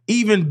 like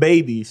even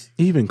babies,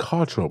 even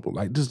car trouble,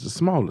 like just the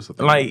smallest of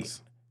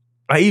things.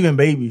 Like even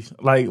babies,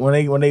 like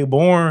when they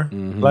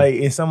born, like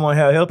and someone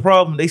have a health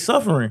problem, they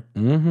suffering.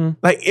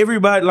 Like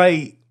everybody,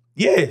 like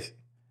yes,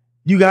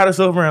 you gotta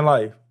suffer in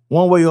life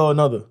one way or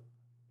another.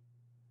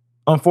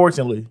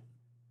 Unfortunately,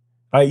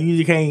 like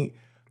you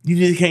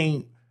just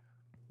can't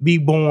be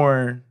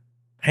born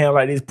have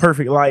like this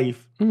perfect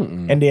life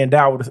and then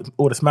die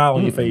with a smile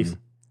on your face.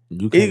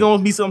 It's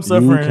gonna be some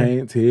suffering. You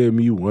can't tell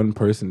me one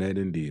person that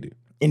done did it.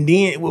 And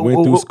then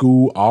went through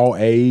school, all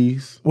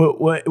A's.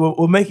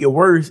 What make it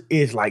worse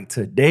is like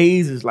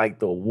today's is like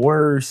the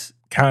worst,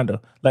 kind of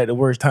like the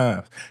worst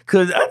times.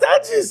 Cause I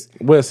just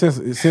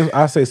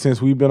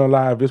since we've been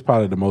alive, it's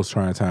probably the most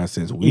trying time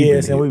since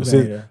we've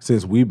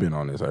been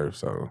on this earth.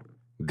 So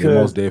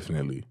most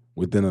definitely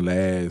within the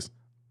last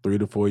 3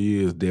 to 4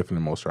 years, definitely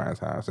the most trying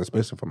times,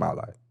 especially for my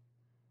life.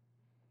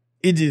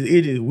 It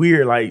is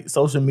weird. Like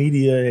social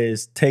media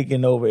is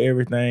taking over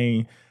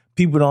everything.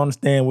 People don't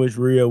understand what's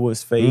real,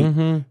 what's fake.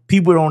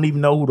 People don't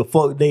even know who the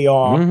fuck they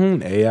are.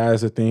 AI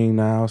is a thing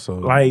now, so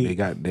like, they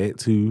got that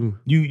too.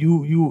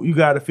 You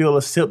got to feel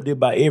accepted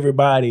by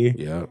everybody.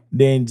 Yeah.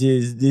 Than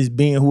just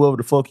being whoever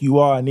the fuck you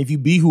are. And if you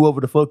be whoever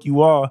the fuck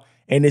you are,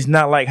 and it's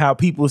not like how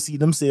people see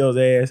themselves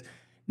as,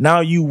 now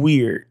you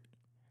weird.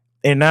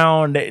 And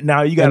now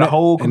you got a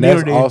whole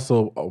community. And that's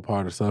also a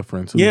part of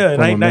suffering too. Yeah,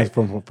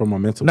 from a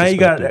mental now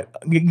perspective.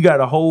 you got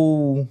a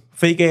whole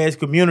fake ass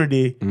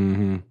community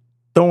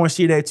throwing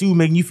shit at you,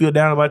 making you feel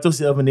down about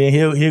yourself, and then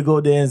he'll go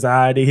to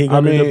anxiety, he'll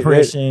go to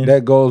depression.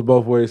 That goes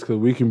both ways because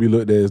we can be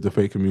looked at as the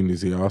fake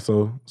community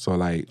also. So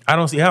like, I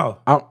don't see how.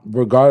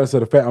 Regardless of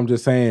the fact, I'm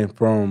just saying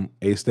from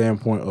a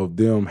standpoint of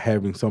them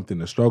having something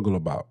to struggle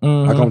about.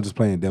 Like I'm just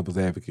playing devil's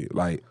advocate.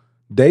 Like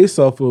they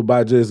suffer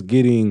by just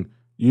getting,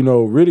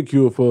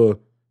 ridiculed for,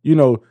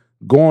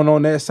 going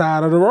on that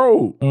side of the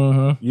road.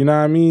 You know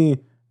what I mean?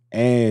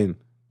 And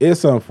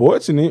it's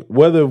unfortunate,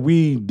 whether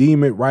we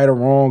deem it right or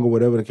wrong or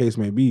whatever the case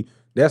may be,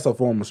 that's a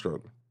form of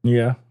struggle.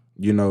 Yeah.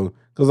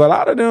 Because a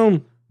lot of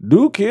them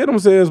do kill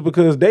themselves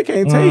because they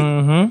can't take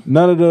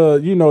none of the,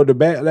 the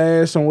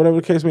backlash and whatever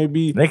the case may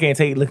be. They can't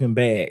take looking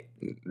bad.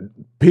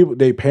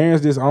 Their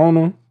parents disown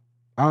them,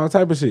 all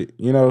type of shit.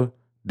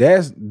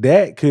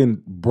 That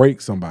can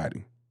break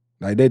somebody.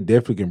 Like that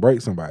definitely can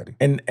break somebody.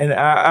 And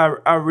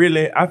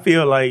I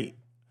feel like,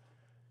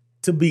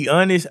 to be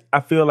honest,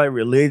 I feel like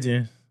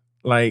religion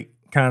like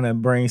kind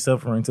of brings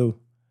suffering too.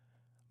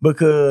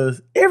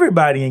 Because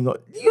everybody ain't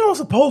you're not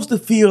supposed to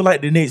feel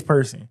like the next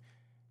person.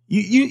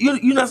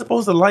 You're not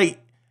supposed to like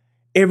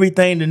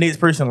everything the next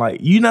person like.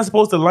 You're not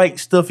supposed to like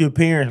stuff your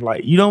parents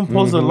like. You don't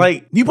supposed to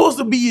like. You're supposed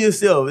to be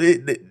yourself.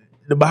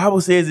 The Bible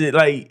says it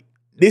like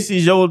this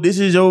is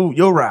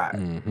your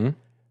ride.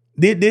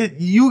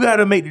 You got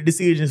to make the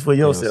decisions for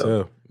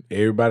yourself.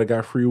 Everybody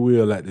got free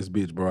will at this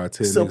bitch, bro. I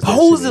tell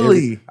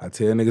supposedly. I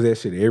tell niggas that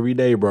shit every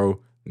day, bro.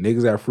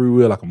 Niggas got free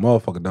will like a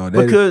motherfucker, dog.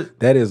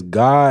 That is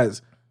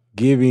God's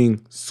giving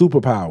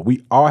superpower.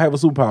 We all have a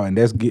superpower, and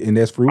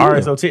that's free will. All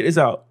right, so check this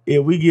out.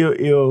 If we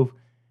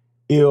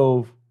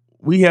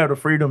have the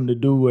freedom to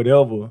do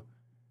whatever,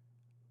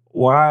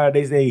 why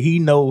they say he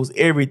knows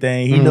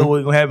everything? He knows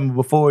what's gonna happen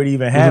before it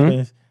even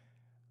happens,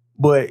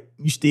 but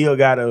you still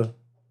gotta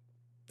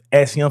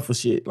ask him for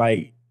shit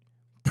like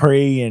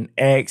pray and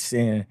ask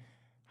and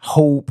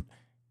hope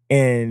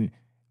and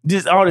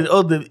just all this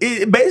other.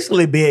 It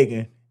basically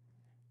begging.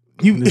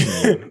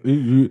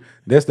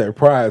 That's that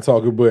pride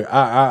talking, but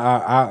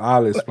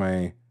I'll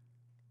explain.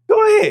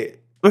 Go ahead,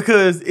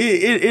 because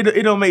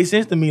it don't make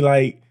sense to me.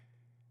 Like,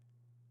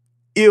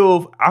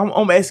 if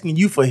I'm asking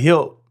you for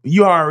help,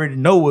 you already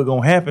know what's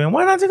gonna happen.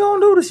 Why not just gonna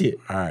do the shit?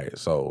 All right.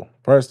 So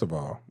first of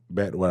all,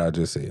 back to what I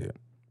just said.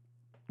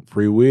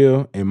 Free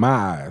will, in my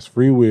eyes,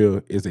 free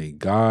will is a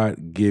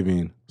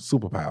God-given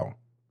superpower.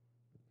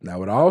 Now,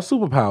 with all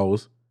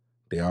superpowers,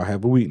 they all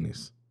have a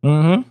weakness.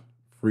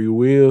 Free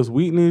will's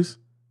weakness.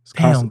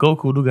 Damn,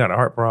 Goku do got a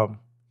heart problem.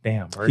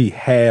 Damn, bro. He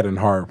had a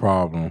heart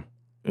problem.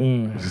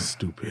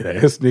 Stupid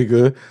ass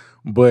nigga.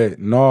 But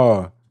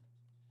no,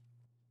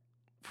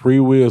 free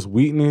will's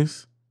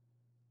weakness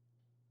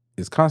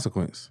is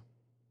consequence.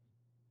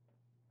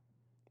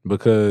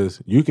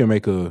 Because you can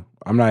make I'm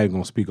not even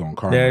gonna speak on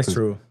karma. That's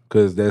true.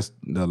 Because that's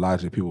the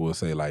logic people will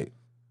say, like,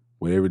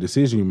 with every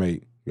decision you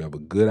make, you have a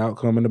good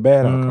outcome and a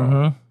bad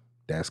outcome.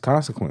 That's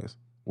consequence.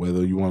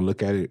 Whether you want to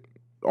look at it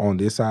on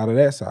this side or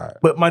that side.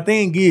 But my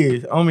thing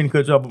is, I don't mean to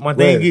cut you off, but my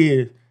thing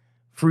is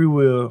free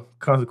will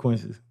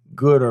consequences,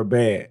 good or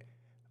bad.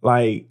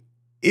 Like,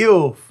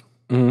 if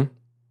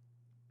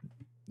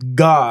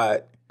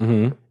God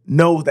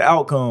knows the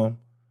outcome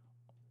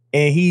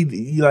and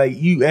he like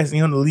you asking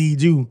him to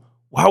lead you,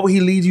 why would he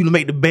lead you to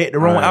make the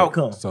wrong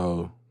outcome?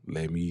 So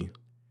let me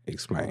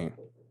explain.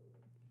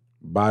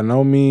 By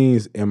no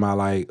means am I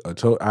like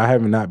I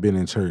have not been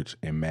in church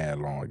in mad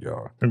long,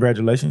 y'all.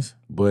 Congratulations.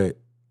 But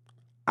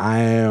I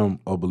am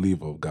a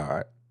believer of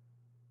God.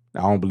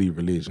 I don't believe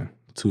religion.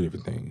 Two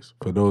different things.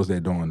 For those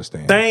that don't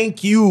understand.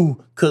 Thank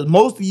you. Because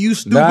most of you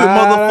stupid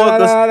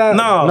motherfuckers.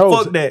 No,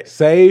 fuck that.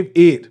 Save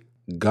it.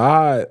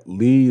 God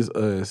leads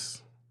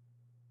us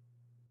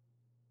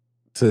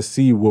to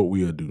see what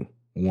we'll do.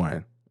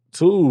 1.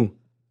 2,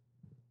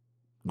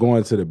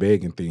 going to the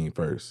begging thing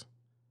first.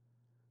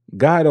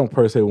 God don't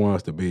per se want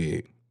us to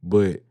beg,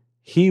 but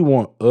he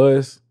want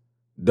us,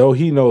 though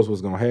he knows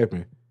what's going to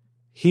happen,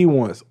 he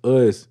wants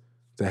us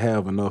to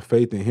have enough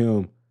faith in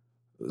him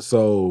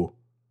so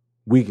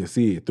we can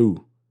see it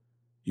through.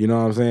 You know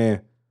what I'm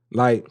saying?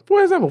 Like,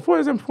 for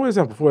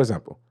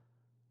example,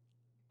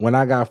 when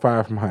I got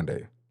fired from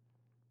Hyundai,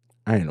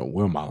 I didn't know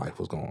where my life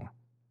was going.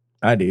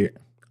 I did.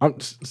 I'm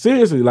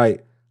seriously,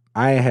 like,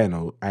 I ain't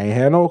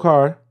had no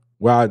car.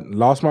 Well, I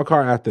lost my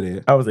car after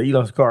that. You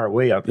lost the car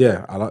way out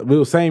there. Yeah, it was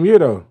the same year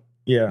though.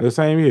 Yeah. It was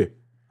the same year.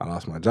 I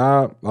lost my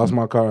job, lost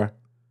my car.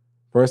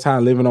 First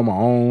time living on my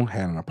own,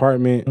 had an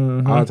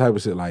apartment, all type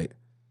of shit. Like,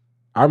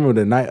 I remember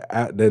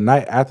the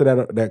night after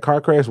that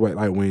car crash,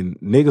 like when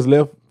niggas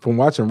left from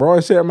watching Raw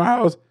and shit at my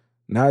house.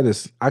 Now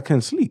I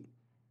couldn't sleep.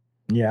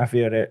 Yeah, I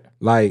feel that.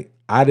 Like,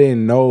 I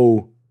didn't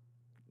know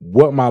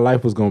what my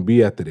life was gonna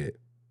be after that.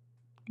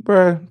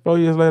 Bruh, 4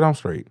 years later, I'm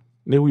straight.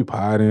 Nigga, we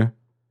potting.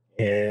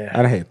 Yeah.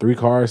 I done had 3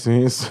 cars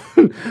since.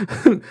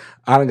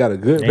 I done got a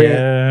good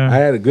paying. I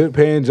had a good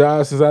paying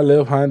job since I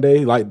left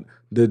Hyundai. Like,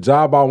 the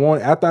job I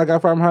wanted, after I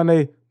got fired from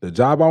Hyundai, the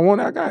job I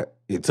wanted, I got.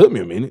 It took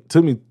me a minute. It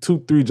took me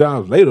 2-3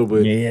 jobs later,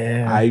 but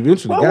I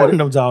eventually got it. One of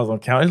them jobs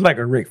don't count. It's like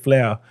a Ric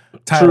Flair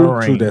title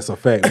ring. True, that's a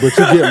fact. But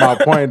you get my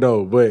point,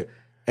 though. But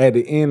at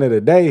the end of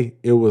the day,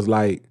 it was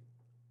like,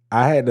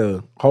 I had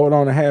to hold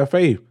on and have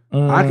faith.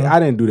 I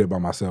didn't do that by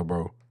myself,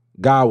 bro.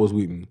 God was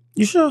with me.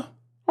 You sure?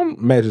 I'm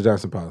Magic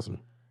Johnson Possum.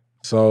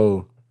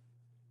 So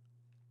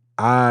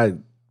I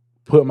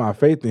put my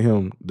faith in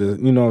him,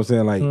 you know what I'm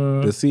saying, like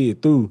to see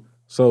it through.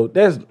 So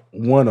that's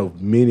one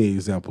of many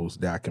examples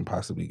that I can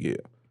possibly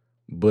give.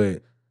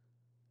 But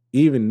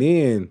even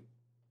then,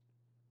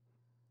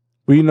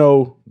 we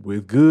know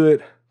with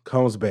good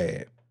comes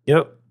bad.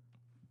 Yep.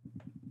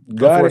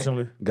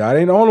 Unfortunately. God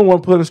ain't the only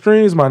one pulling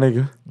strings, my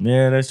nigga.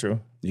 Yeah, that's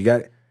true. You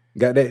got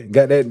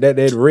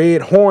that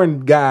red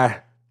horn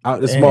guy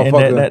out this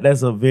motherfucker. And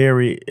that's a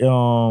very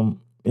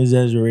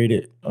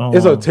exaggerated.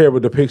 It's a terrible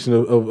depiction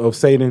of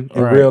Satan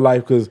in real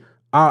life, because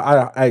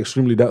I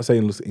extremely doubt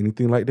Satan looks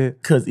anything like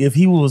that. Because if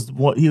he was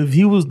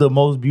the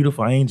most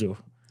beautiful angel,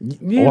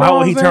 you why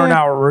would he turn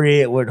out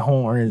red with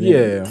horns?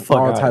 Yeah,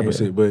 all type of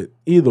shit. But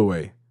either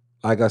way,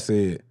 like I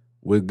said,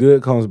 with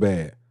good comes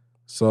bad.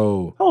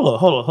 So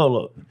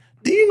hold up.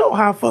 Do you know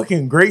how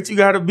fucking great you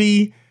gotta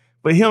be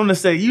for him to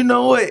say, you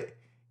know what?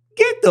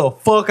 Get the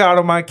fuck out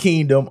of my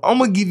kingdom. I'm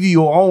gonna give you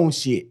your own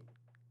shit.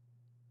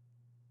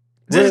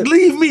 Just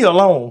leave me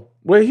alone.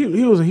 Well, he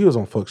was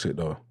on fuck shit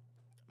though.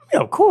 Yeah,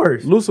 of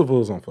course. Lucifer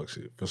was on fuck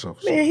shit for sure.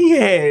 Man, he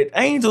had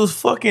angels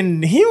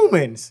fucking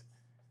humans.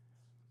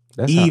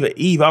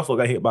 Eve also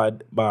got hit by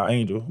an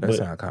angel. That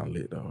sound kind of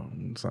lit though.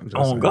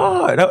 Oh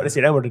God,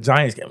 that were the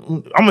Giants game.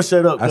 I'm gonna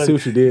shut up. I see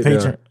what you did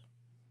there.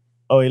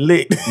 Oh, it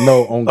lit.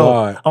 No, on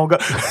God. On God.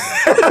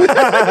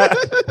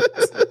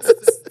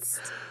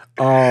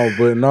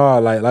 But no,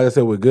 like I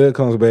said, with good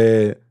comes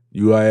bad.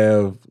 You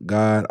have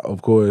God,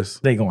 of course.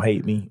 They gonna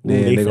hate me.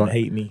 They gonna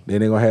hate me.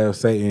 Then they gonna have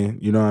Satan.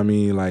 You know what I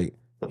mean? Like,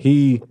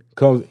 he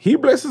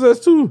blesses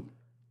us too.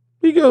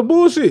 He gives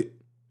bullshit.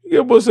 He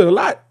gives bullshit a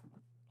lot.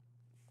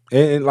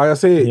 And like I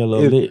said,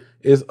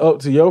 it's up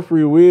to your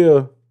free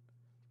will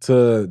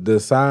to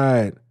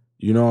decide,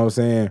 you know what I'm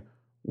saying,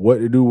 what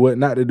to do, what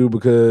not to do,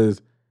 because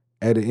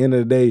at the end of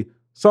the day,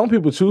 some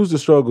people choose to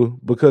struggle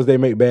because they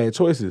make bad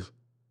choices.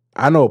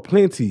 I know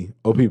plenty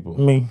of people.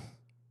 Me.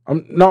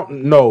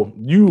 No,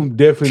 you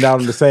definitely not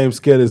on the same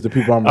scale as the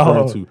people I'm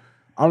referring to.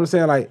 I'm just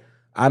saying, like,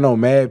 I know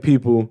mad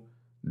people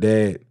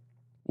that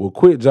will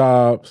quit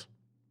jobs,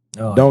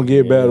 don't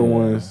get better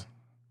ones.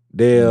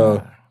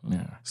 They'll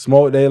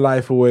smoke their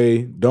life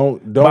away.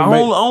 Don't. But I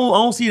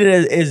don't see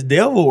that as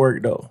devil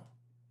work though.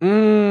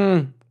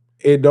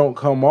 It don't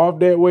come off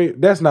that way.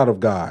 That's not of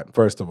God.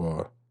 First of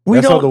all,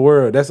 that's of the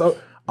world.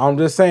 I'm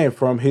just saying,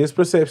 from his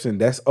perception,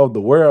 that's of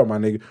the world, my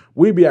nigga.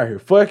 We be out here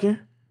fucking.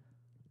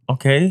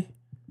 Okay.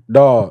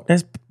 Dog.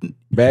 That's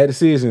bad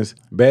decisions.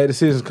 Bad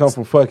decisions come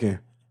from fucking.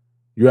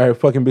 You out here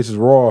fucking bitches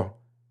raw.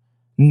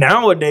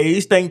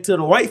 Nowadays, thanks to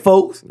the white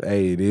folks.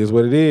 Hey, it is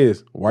what it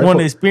is. Want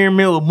to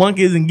experiment with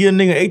monkeys and give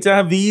nigga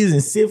HIVs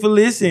and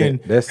syphilis and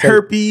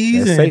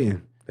herpes. That's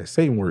Satan. That's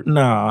Satan work.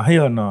 Nah,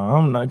 hell no.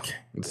 I'm not.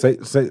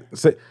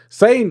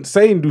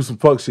 Satan do some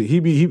fuck shit.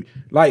 He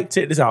like,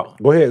 check this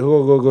out. Go ahead.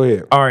 Go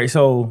ahead. All right,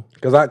 so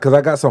cause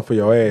I got something for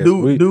your ass.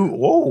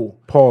 Whoa.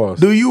 Pause.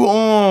 Do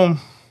you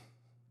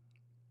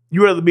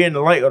you rather be in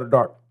the light or the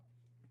dark?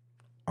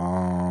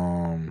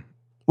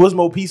 What's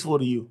more peaceful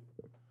to you?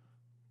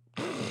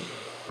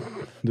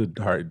 The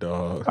dark,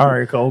 dog. All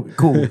right, cool.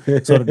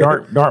 So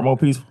the dark more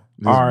peaceful.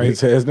 All right,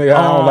 bitch ass nigga.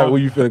 I don't like where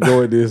you finna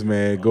go with this,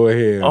 man. Go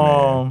ahead,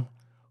 man.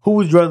 Who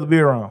would you rather be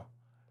around?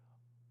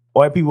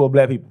 White people or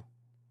black people?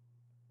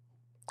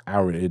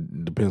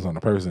 It depends on the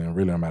person. It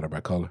really don't matter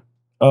about color.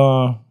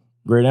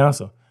 Great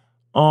answer.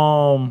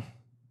 I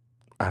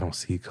don't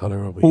see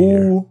color over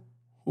here.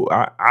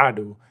 I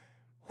do.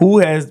 Who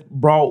has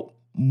brought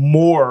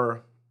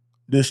more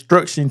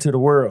destruction to the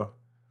world?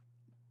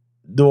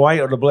 The white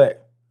or the black?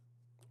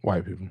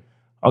 White people.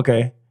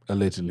 Okay.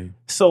 Allegedly.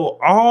 So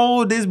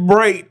all this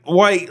bright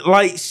white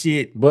light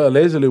shit. But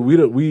allegedly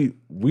we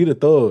the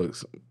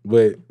thugs.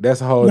 But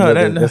that's a whole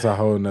that's a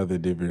whole nother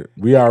different.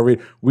 We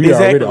already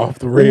off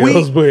the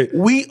rails, but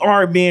we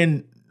are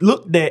being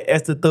looked at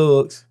as the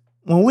thugs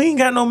when we ain't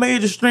got no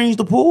major strings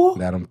to pull.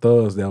 Now them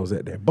thugs that was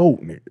at that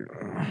boat,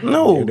 nigga.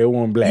 No. They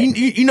weren't black.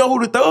 You know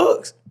who the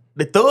thugs?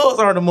 The thugs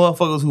are the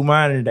motherfuckers who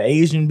minded the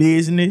Asian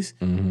business,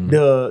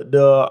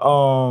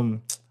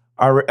 the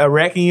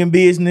Iraqi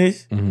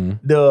business,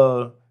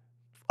 the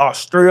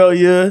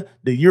Australia,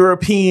 the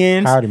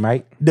Europeans, howdy,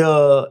 Mike,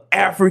 the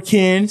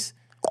Africans,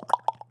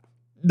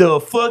 the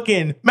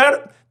fucking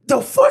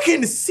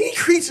sea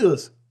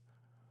creatures.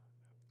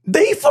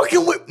 They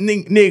fucking with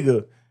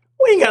nigga.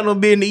 We ain't got no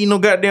business to eat no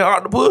goddamn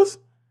octopus.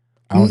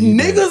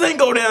 Niggas ain't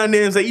go down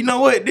there and say, you know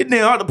what, this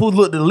damn octopus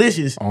look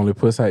delicious. Only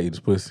pussy I eat is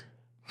pussy.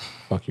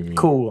 Fuck you mean?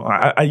 Cool.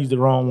 I used the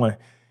wrong one.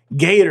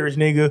 Gators,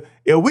 nigga.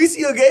 If we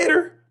see a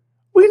gator,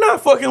 we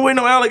not fucking with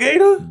no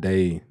alligator.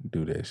 They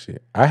do that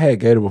shit. I had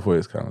gator before.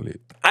 It's kind of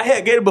lit. I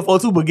had gator before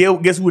too, but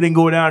guess who didn't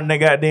go down and they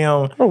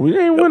goddamn. Oh, we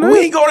ain't win We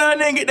ain't go down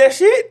there and get that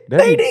shit.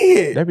 They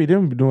did. That be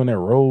them doing that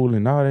roll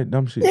and all that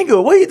dumb shit.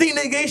 Nigga, where you think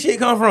that gay shit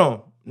come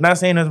from? Not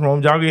saying nothing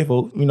wrong. Y'all gay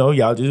folks. You know,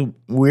 y'all just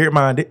weird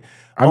minded.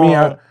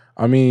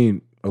 I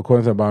mean,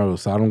 according to the Bible,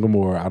 Sodom and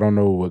Gomorrah, I don't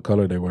know what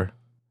color they were.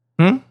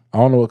 I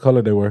don't know what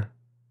color they were.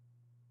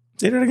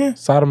 Say that again.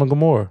 Sodom and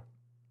Gomorrah.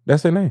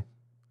 That's their name.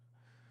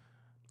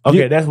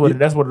 Okay, that's where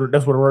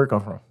the word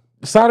come from.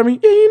 Sodomy?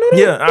 Yeah, you know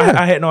that?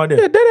 Yeah. I had no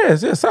idea. Yeah, that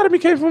ass. Yeah, sodomy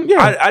came from,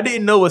 yeah. I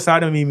didn't know what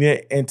sodomy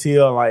meant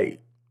until like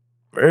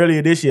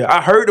earlier this year.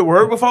 I heard the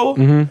word before.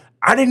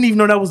 I didn't even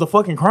know that was a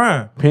fucking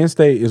crime. Penn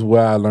State is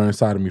where I learned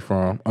sodomy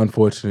from,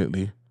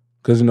 unfortunately.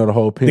 Because you know the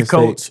whole Penn the State.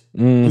 Coach.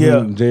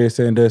 Yeah. Jared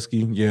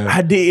Sandusky. Yeah.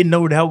 I didn't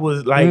know that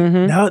was like,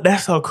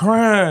 that's a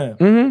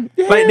crime.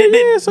 Yeah, like,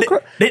 it's a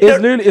crime.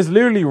 It's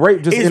literally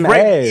rape just in the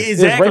rape, ass. Exactly.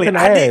 It's rape in the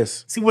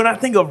ass. See, when I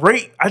think of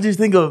rape, I just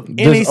think of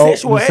any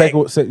sexual act.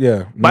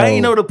 Yeah. But I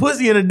ain't know the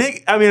pussy and the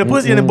dick, the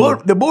pussy and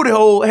the booty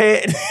hole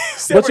had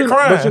separate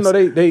crimes. But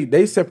you know,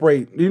 they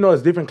separate, you know,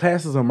 it's different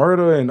classes of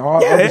murder and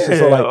all other shit.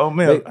 So like, oh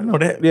man, I know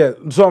that. Yeah.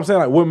 So I'm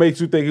saying, like, what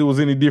makes you think it was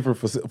any different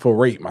for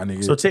rape, my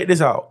nigga? So check this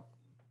out.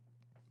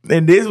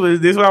 And this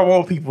is what I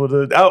want people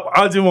to.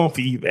 I just want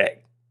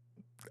feedback.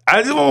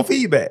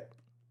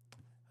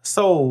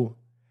 So,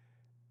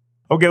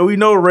 okay, we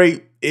know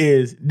rape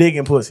is dick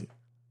and pussy,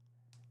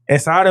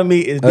 and sodomy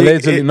is dick.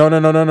 Allegedly,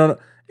 no.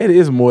 It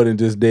is more than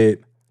just that.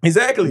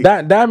 Exactly.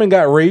 Diamond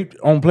got raped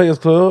on Players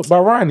Club by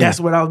Ronnie. That's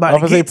what I was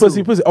about to get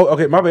to. Pussy. Oh,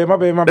 okay, my bad.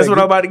 That's what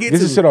I was about to get to.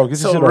 Get your shit off.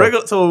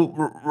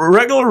 So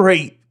regular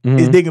rape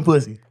is dick and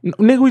pussy.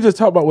 Nigga, we just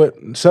talked about what?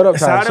 Shut up,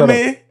 Tyler.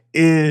 Sodomy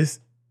is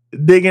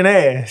dick and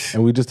ass.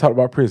 And we just talked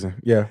about prison.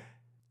 Yeah.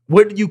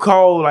 What do you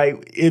call,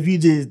 like, if you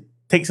just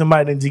take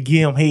somebody and just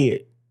give them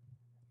head?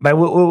 Like,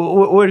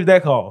 what is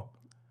that called?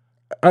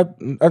 I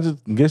just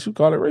guess you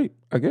call it rape,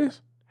 I guess.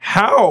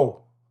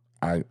 How?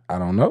 I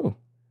don't know.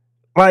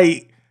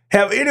 Like,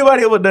 have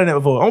anybody ever done that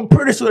before? I'm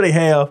pretty sure they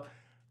have.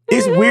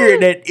 It's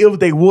weird that if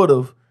they would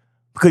have,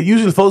 because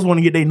usually folks want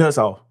to get their nuts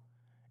off.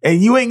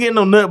 And you ain't getting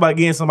no nut by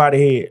getting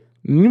somebody head.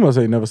 You must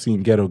have never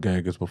seen ghetto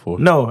gaggers before.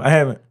 No, I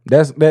haven't.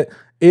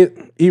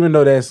 Even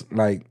though that's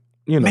like,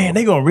 you know. Man,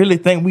 they gonna really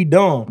think we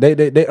dumb. They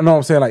know what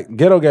I'm saying? Like,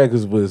 ghetto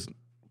gaggers was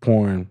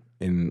porn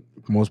in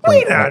most porn.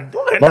 We not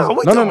doing that.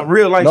 We talking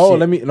real life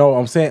shit.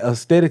 I'm saying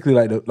aesthetically,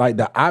 like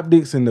the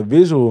optics and the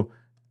visual,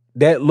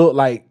 that look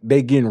like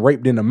they getting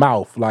raped in the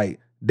mouth.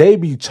 Like, they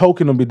be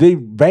choking them, but their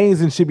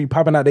veins and shit be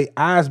popping out. Their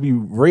eyes be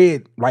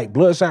red, like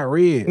bloodshot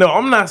red. No,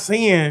 I'm not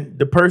saying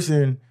the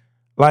person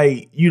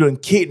like you done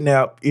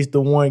kidnapped is the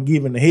one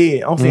giving the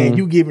head. I'm saying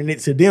you giving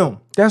it to them.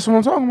 That's what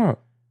I'm talking about.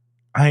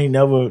 I ain't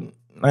never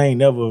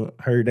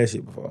heard that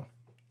shit before.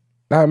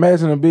 Now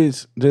imagine a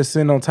bitch just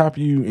sitting on top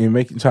of you and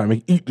trying to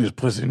make you eat this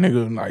pussy,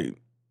 nigga. Like,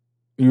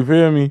 you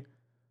feel me?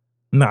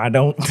 No, I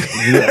don't.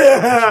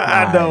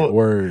 I don't.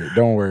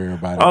 Don't worry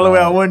about it. All the way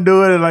I wouldn't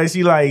do it. Like,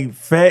 she like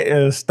fat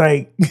and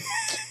stank.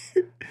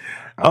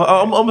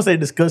 I'm gonna say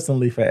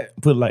disgustingly fat.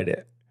 Put it like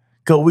that.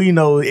 Cause we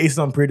know it's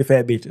some pretty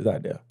fat bitches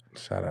out there.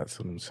 Shout out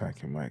to them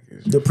Shanky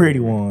Mike's. The pretty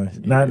ones.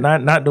 Yeah.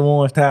 Not the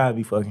ones Ty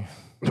be fucking.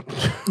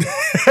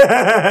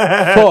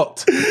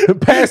 Fucked.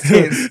 Past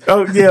tense.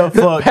 Oh yeah,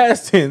 fuck.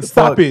 Past tense.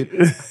 Stop it.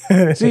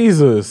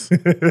 Jesus.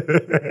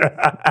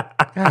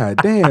 God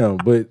damn.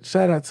 But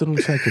shout out to them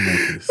Shanky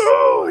Mike's.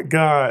 Oh my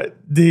God.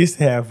 This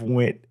have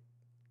went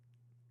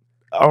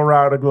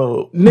around the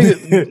globe.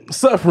 Nigga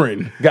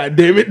suffering. God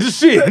damn it. The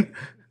shit.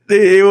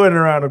 It went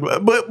around the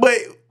globe. But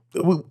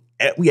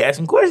we asked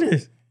some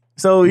questions.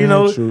 So, you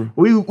know, true.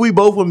 we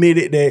both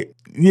admitted that,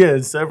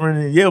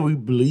 suffering, we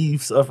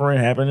believe suffering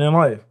happened in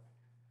life.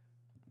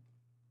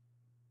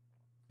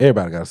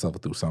 Everybody got to suffer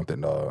through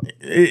something, dog.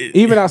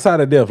 Even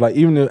outside of death, like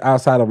even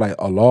outside of like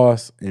a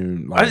loss.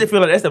 And like, I just feel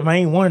like that's the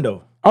main one,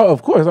 though. Oh,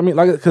 of course. I mean,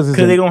 like, because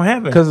they're going to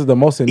happen. Because it's the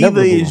most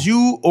inevitable. Either it's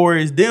you or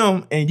it's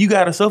them, and you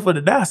got to suffer to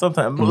die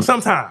sometimes.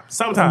 Sometimes.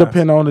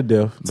 Depending on the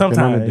death.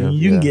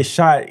 Sometimes. You can get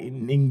shot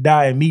and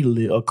die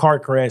immediately. A car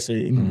crash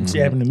and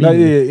shit happen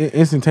immediately.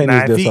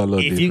 Instantaneous deaths are a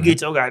little different. If you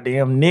get your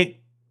goddamn neck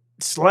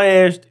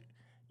slashed,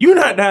 you're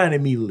not dying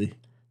immediately.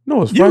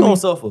 No, it's funny. You're going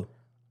to suffer.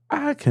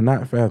 I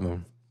cannot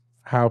fathom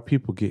how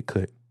people get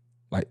cut,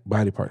 like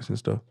body parts and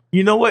stuff.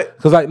 You know what?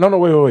 Because like, no,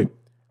 wait.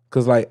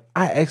 Cause like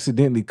I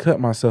accidentally cut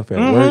myself at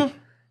work,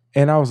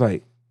 and I was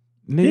like,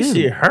 nigga, this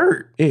shit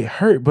hurt. It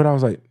hurt, but I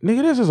was like,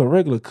 nigga, this is a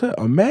regular cut.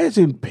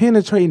 Imagine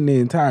penetrating the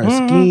entire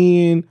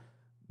skin,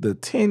 the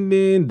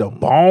tendon, the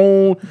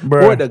bone,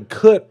 or the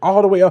cut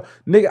all the way up.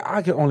 Nigga,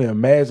 I can only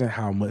imagine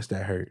how much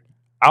that hurt.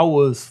 I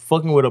was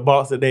fucking with a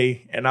box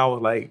today, and I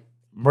was like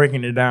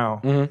breaking it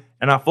down,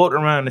 and I fucked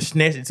around and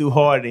snatched it too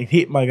hard and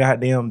hit my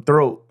goddamn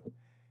throat.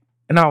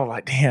 And I was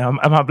like, damn,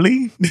 am I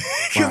bleeding?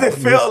 Because it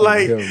felt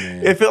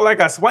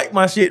like I swiped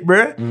my shit,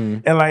 bruh.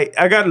 And like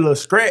I got a little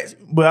scratch,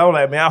 but I was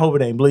like, man, I hope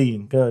it ain't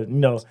bleeding. Cause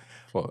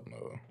fuck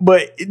no.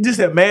 But just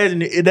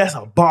imagine that's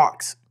a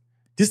box.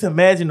 Just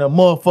imagine a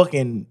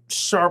motherfucking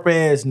sharp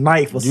ass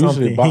knife or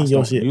something hitting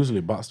your shit.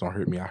 Usually box don't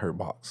hurt me. I hurt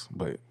box.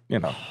 But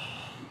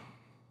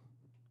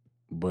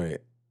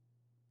But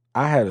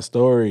I had a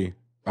story.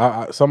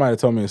 Somebody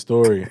told me a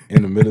story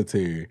in the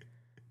military.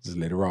 Just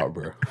let it rock,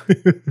 bro.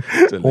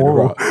 Just let it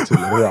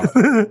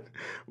rock.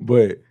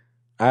 But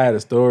I had a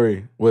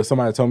story. Well,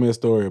 somebody told me a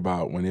story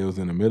about when it was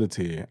in the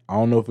military. I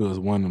don't know if it was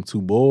one of them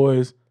two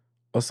boys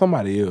or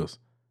somebody else.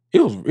 It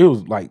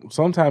was like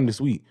sometime this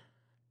week.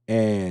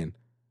 And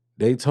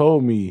they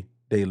told me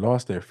they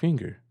lost their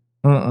finger.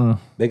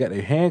 They got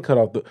their hand cut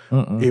off.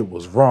 It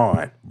was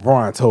Ron.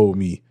 Ron told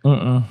me.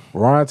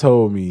 Ron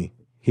told me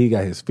he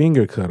got his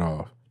finger cut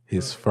off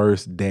his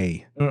first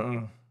day.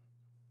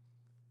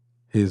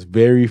 His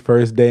very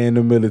first day in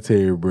the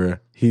military, bruh,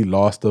 he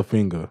lost a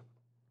finger.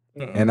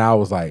 And I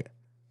was like,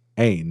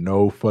 ain't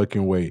no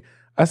fucking way.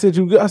 I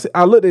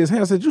looked at his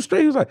hand, I said, you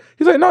straight? He's like,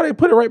 no, they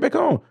put it right back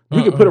on.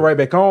 You can put it right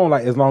back on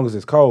like as long as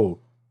it's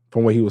cold,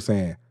 from what he was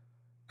saying.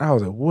 I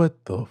was like,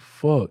 what the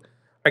fuck?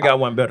 I got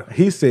one better.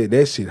 He said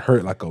that shit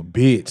hurt like a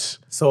bitch.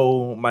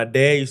 So my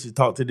dad used to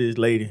talk to this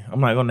lady. I'm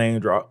not gonna name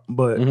drop,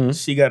 but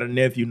she got a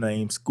nephew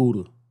named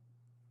Scooter.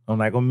 I'm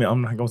not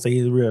gonna say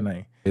his real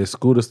name. Is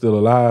Scooter still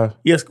alive?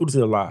 Yeah, Scooter's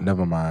still alive.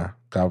 Never mind.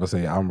 I would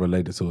say I'm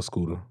related to a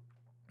Scooter.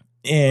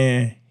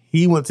 And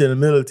he went to the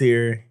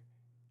military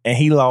and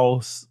he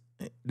lost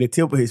the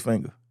tip of his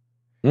finger.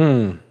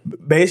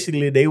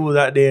 Basically, they was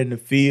out there in the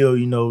field,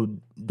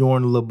 doing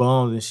the little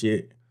bombs and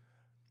shit.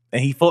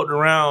 And he fucked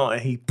around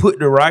and he put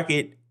the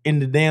rocket in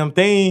the damn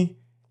thing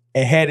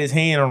and had his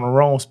hand on the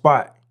wrong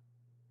spot.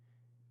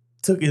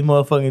 Took his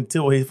motherfucking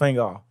tip of his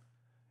finger off.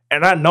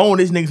 And I known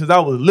this nigga since I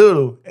was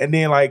little. And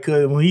then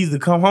cause when he used to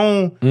come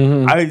home,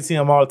 I used to see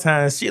him all the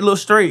time. Shit look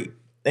straight.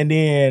 And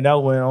then that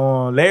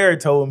when Larry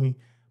told me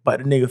about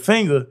the nigga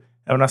finger.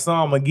 And when I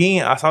saw him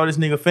again, I saw this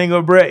nigga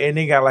finger, bruh, and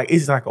they got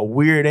it's like a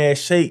weird ass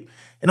shape.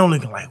 And I'm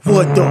looking like,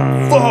 what the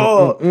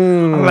fuck?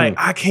 I'm like,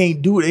 I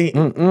can't do it.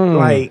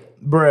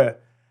 Like, bruh,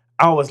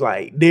 I was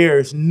like,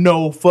 there's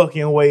no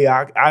fucking way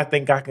I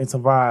think I can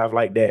survive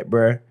like that,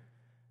 bruh.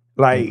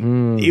 Like,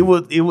 it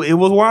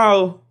was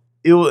wild.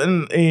 It was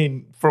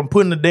and from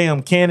putting the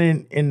damn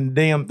cannon in the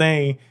damn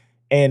thing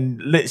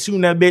and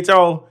shooting that bitch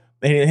off,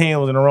 and his hand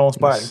was in the wrong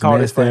spot and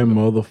caught his finger. That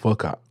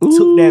motherfucker.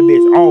 Took that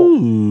bitch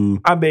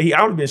off. I bet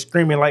I would have been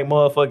screaming like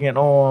motherfucking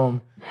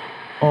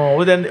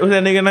what's that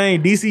nigga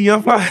name? DC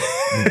Young Fly.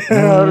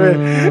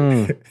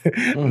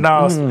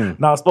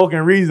 No, spoken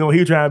reason when he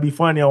was trying to be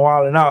funny on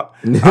Wild 'N Out.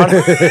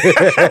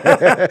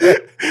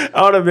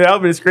 I would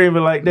have been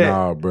screaming like that.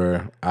 Nah,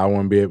 bro. I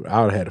wouldn't be able.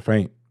 I would have had to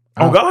faint.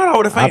 God, I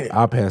would have fainted.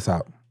 I'll pass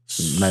out.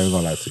 Not even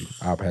gonna lie to you.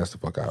 I'll pass the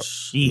fuck out.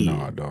 Shit.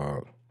 Nah,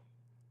 dog.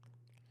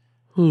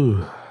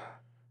 Whew.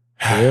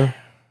 Yeah,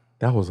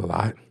 that was a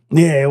lot.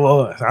 Yeah, it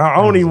was. I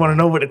don't even want to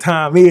know what the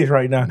time is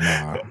right now.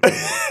 Nah.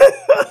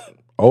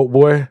 Old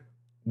boy,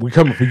 we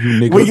coming for you,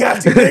 nigga. We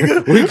got you,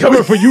 nigga. We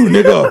coming for you,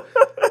 nigga.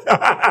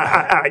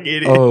 I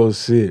get it. Oh,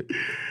 shit.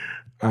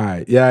 All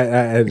right. Yeah, I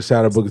had to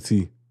shout out Booker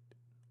T.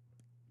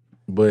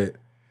 But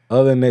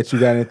other than that, you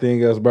got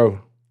anything else, bro?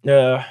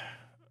 Yeah,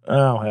 I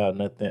don't have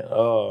nothing.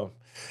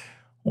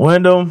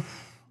 Wyndham,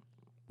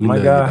 my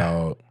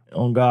guy,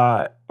 on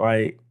God,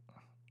 like,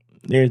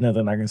 there's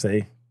nothing I can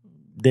say.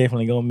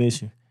 Definitely gonna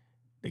miss you.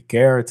 The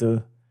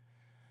character.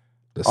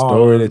 The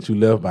story that you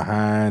left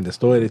behind, the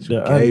story that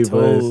you gave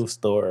us.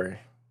 Story.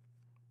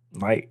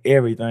 Like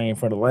everything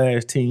for the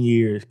last 10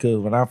 years. Because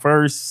when I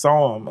first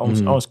saw him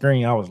on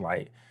screen, I was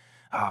like,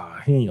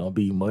 he ain't gonna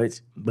be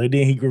much. But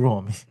then he grew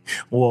on me.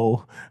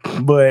 Whoa.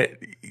 But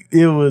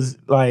it was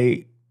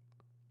like,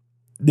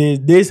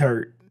 this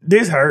hurt.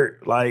 This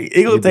hurt. Like,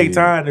 it gonna take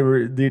time to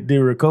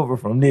recover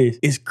from this.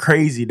 It's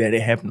crazy that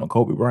it happened on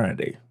Kobe Bryant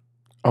Day.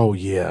 Oh,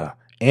 yeah.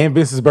 And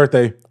Vince's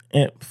birthday.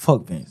 And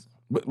fuck Vince.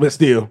 But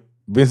still,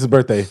 Vince's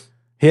birthday.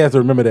 He has to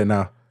remember that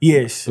now.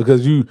 Yes.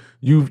 Because you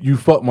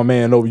fucked my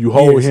man over. You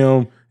hold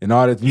him and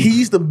all that.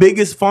 He's the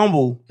biggest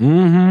fumble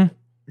to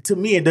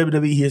me in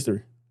WWE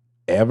history.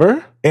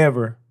 Ever?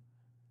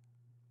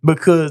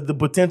 Because the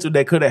potential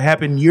that could have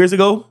happened years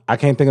ago. I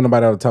can't think of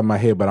nobody off the top of my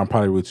head, but I'm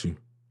probably with you.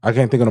 I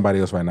can't think of nobody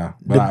else right now,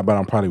 but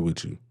I'm probably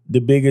with you.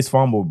 The biggest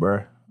fumble,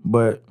 bruh.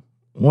 But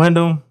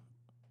Wyndham,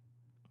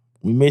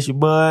 we miss you,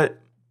 bud.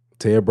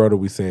 Tell your brother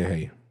we said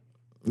hey.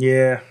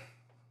 Yeah.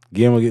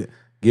 Give him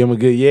a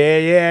good yeah.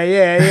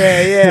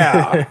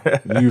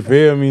 You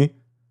feel me?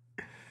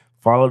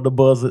 Follow the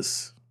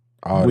buzzards.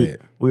 All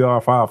that. We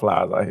are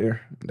Fireflies out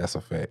here. That's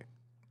a fact.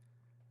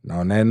 And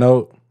on that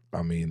note,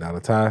 I mean, not a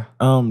tie.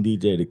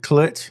 DJ the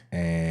Clutch.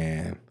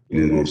 And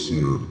Let us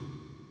in.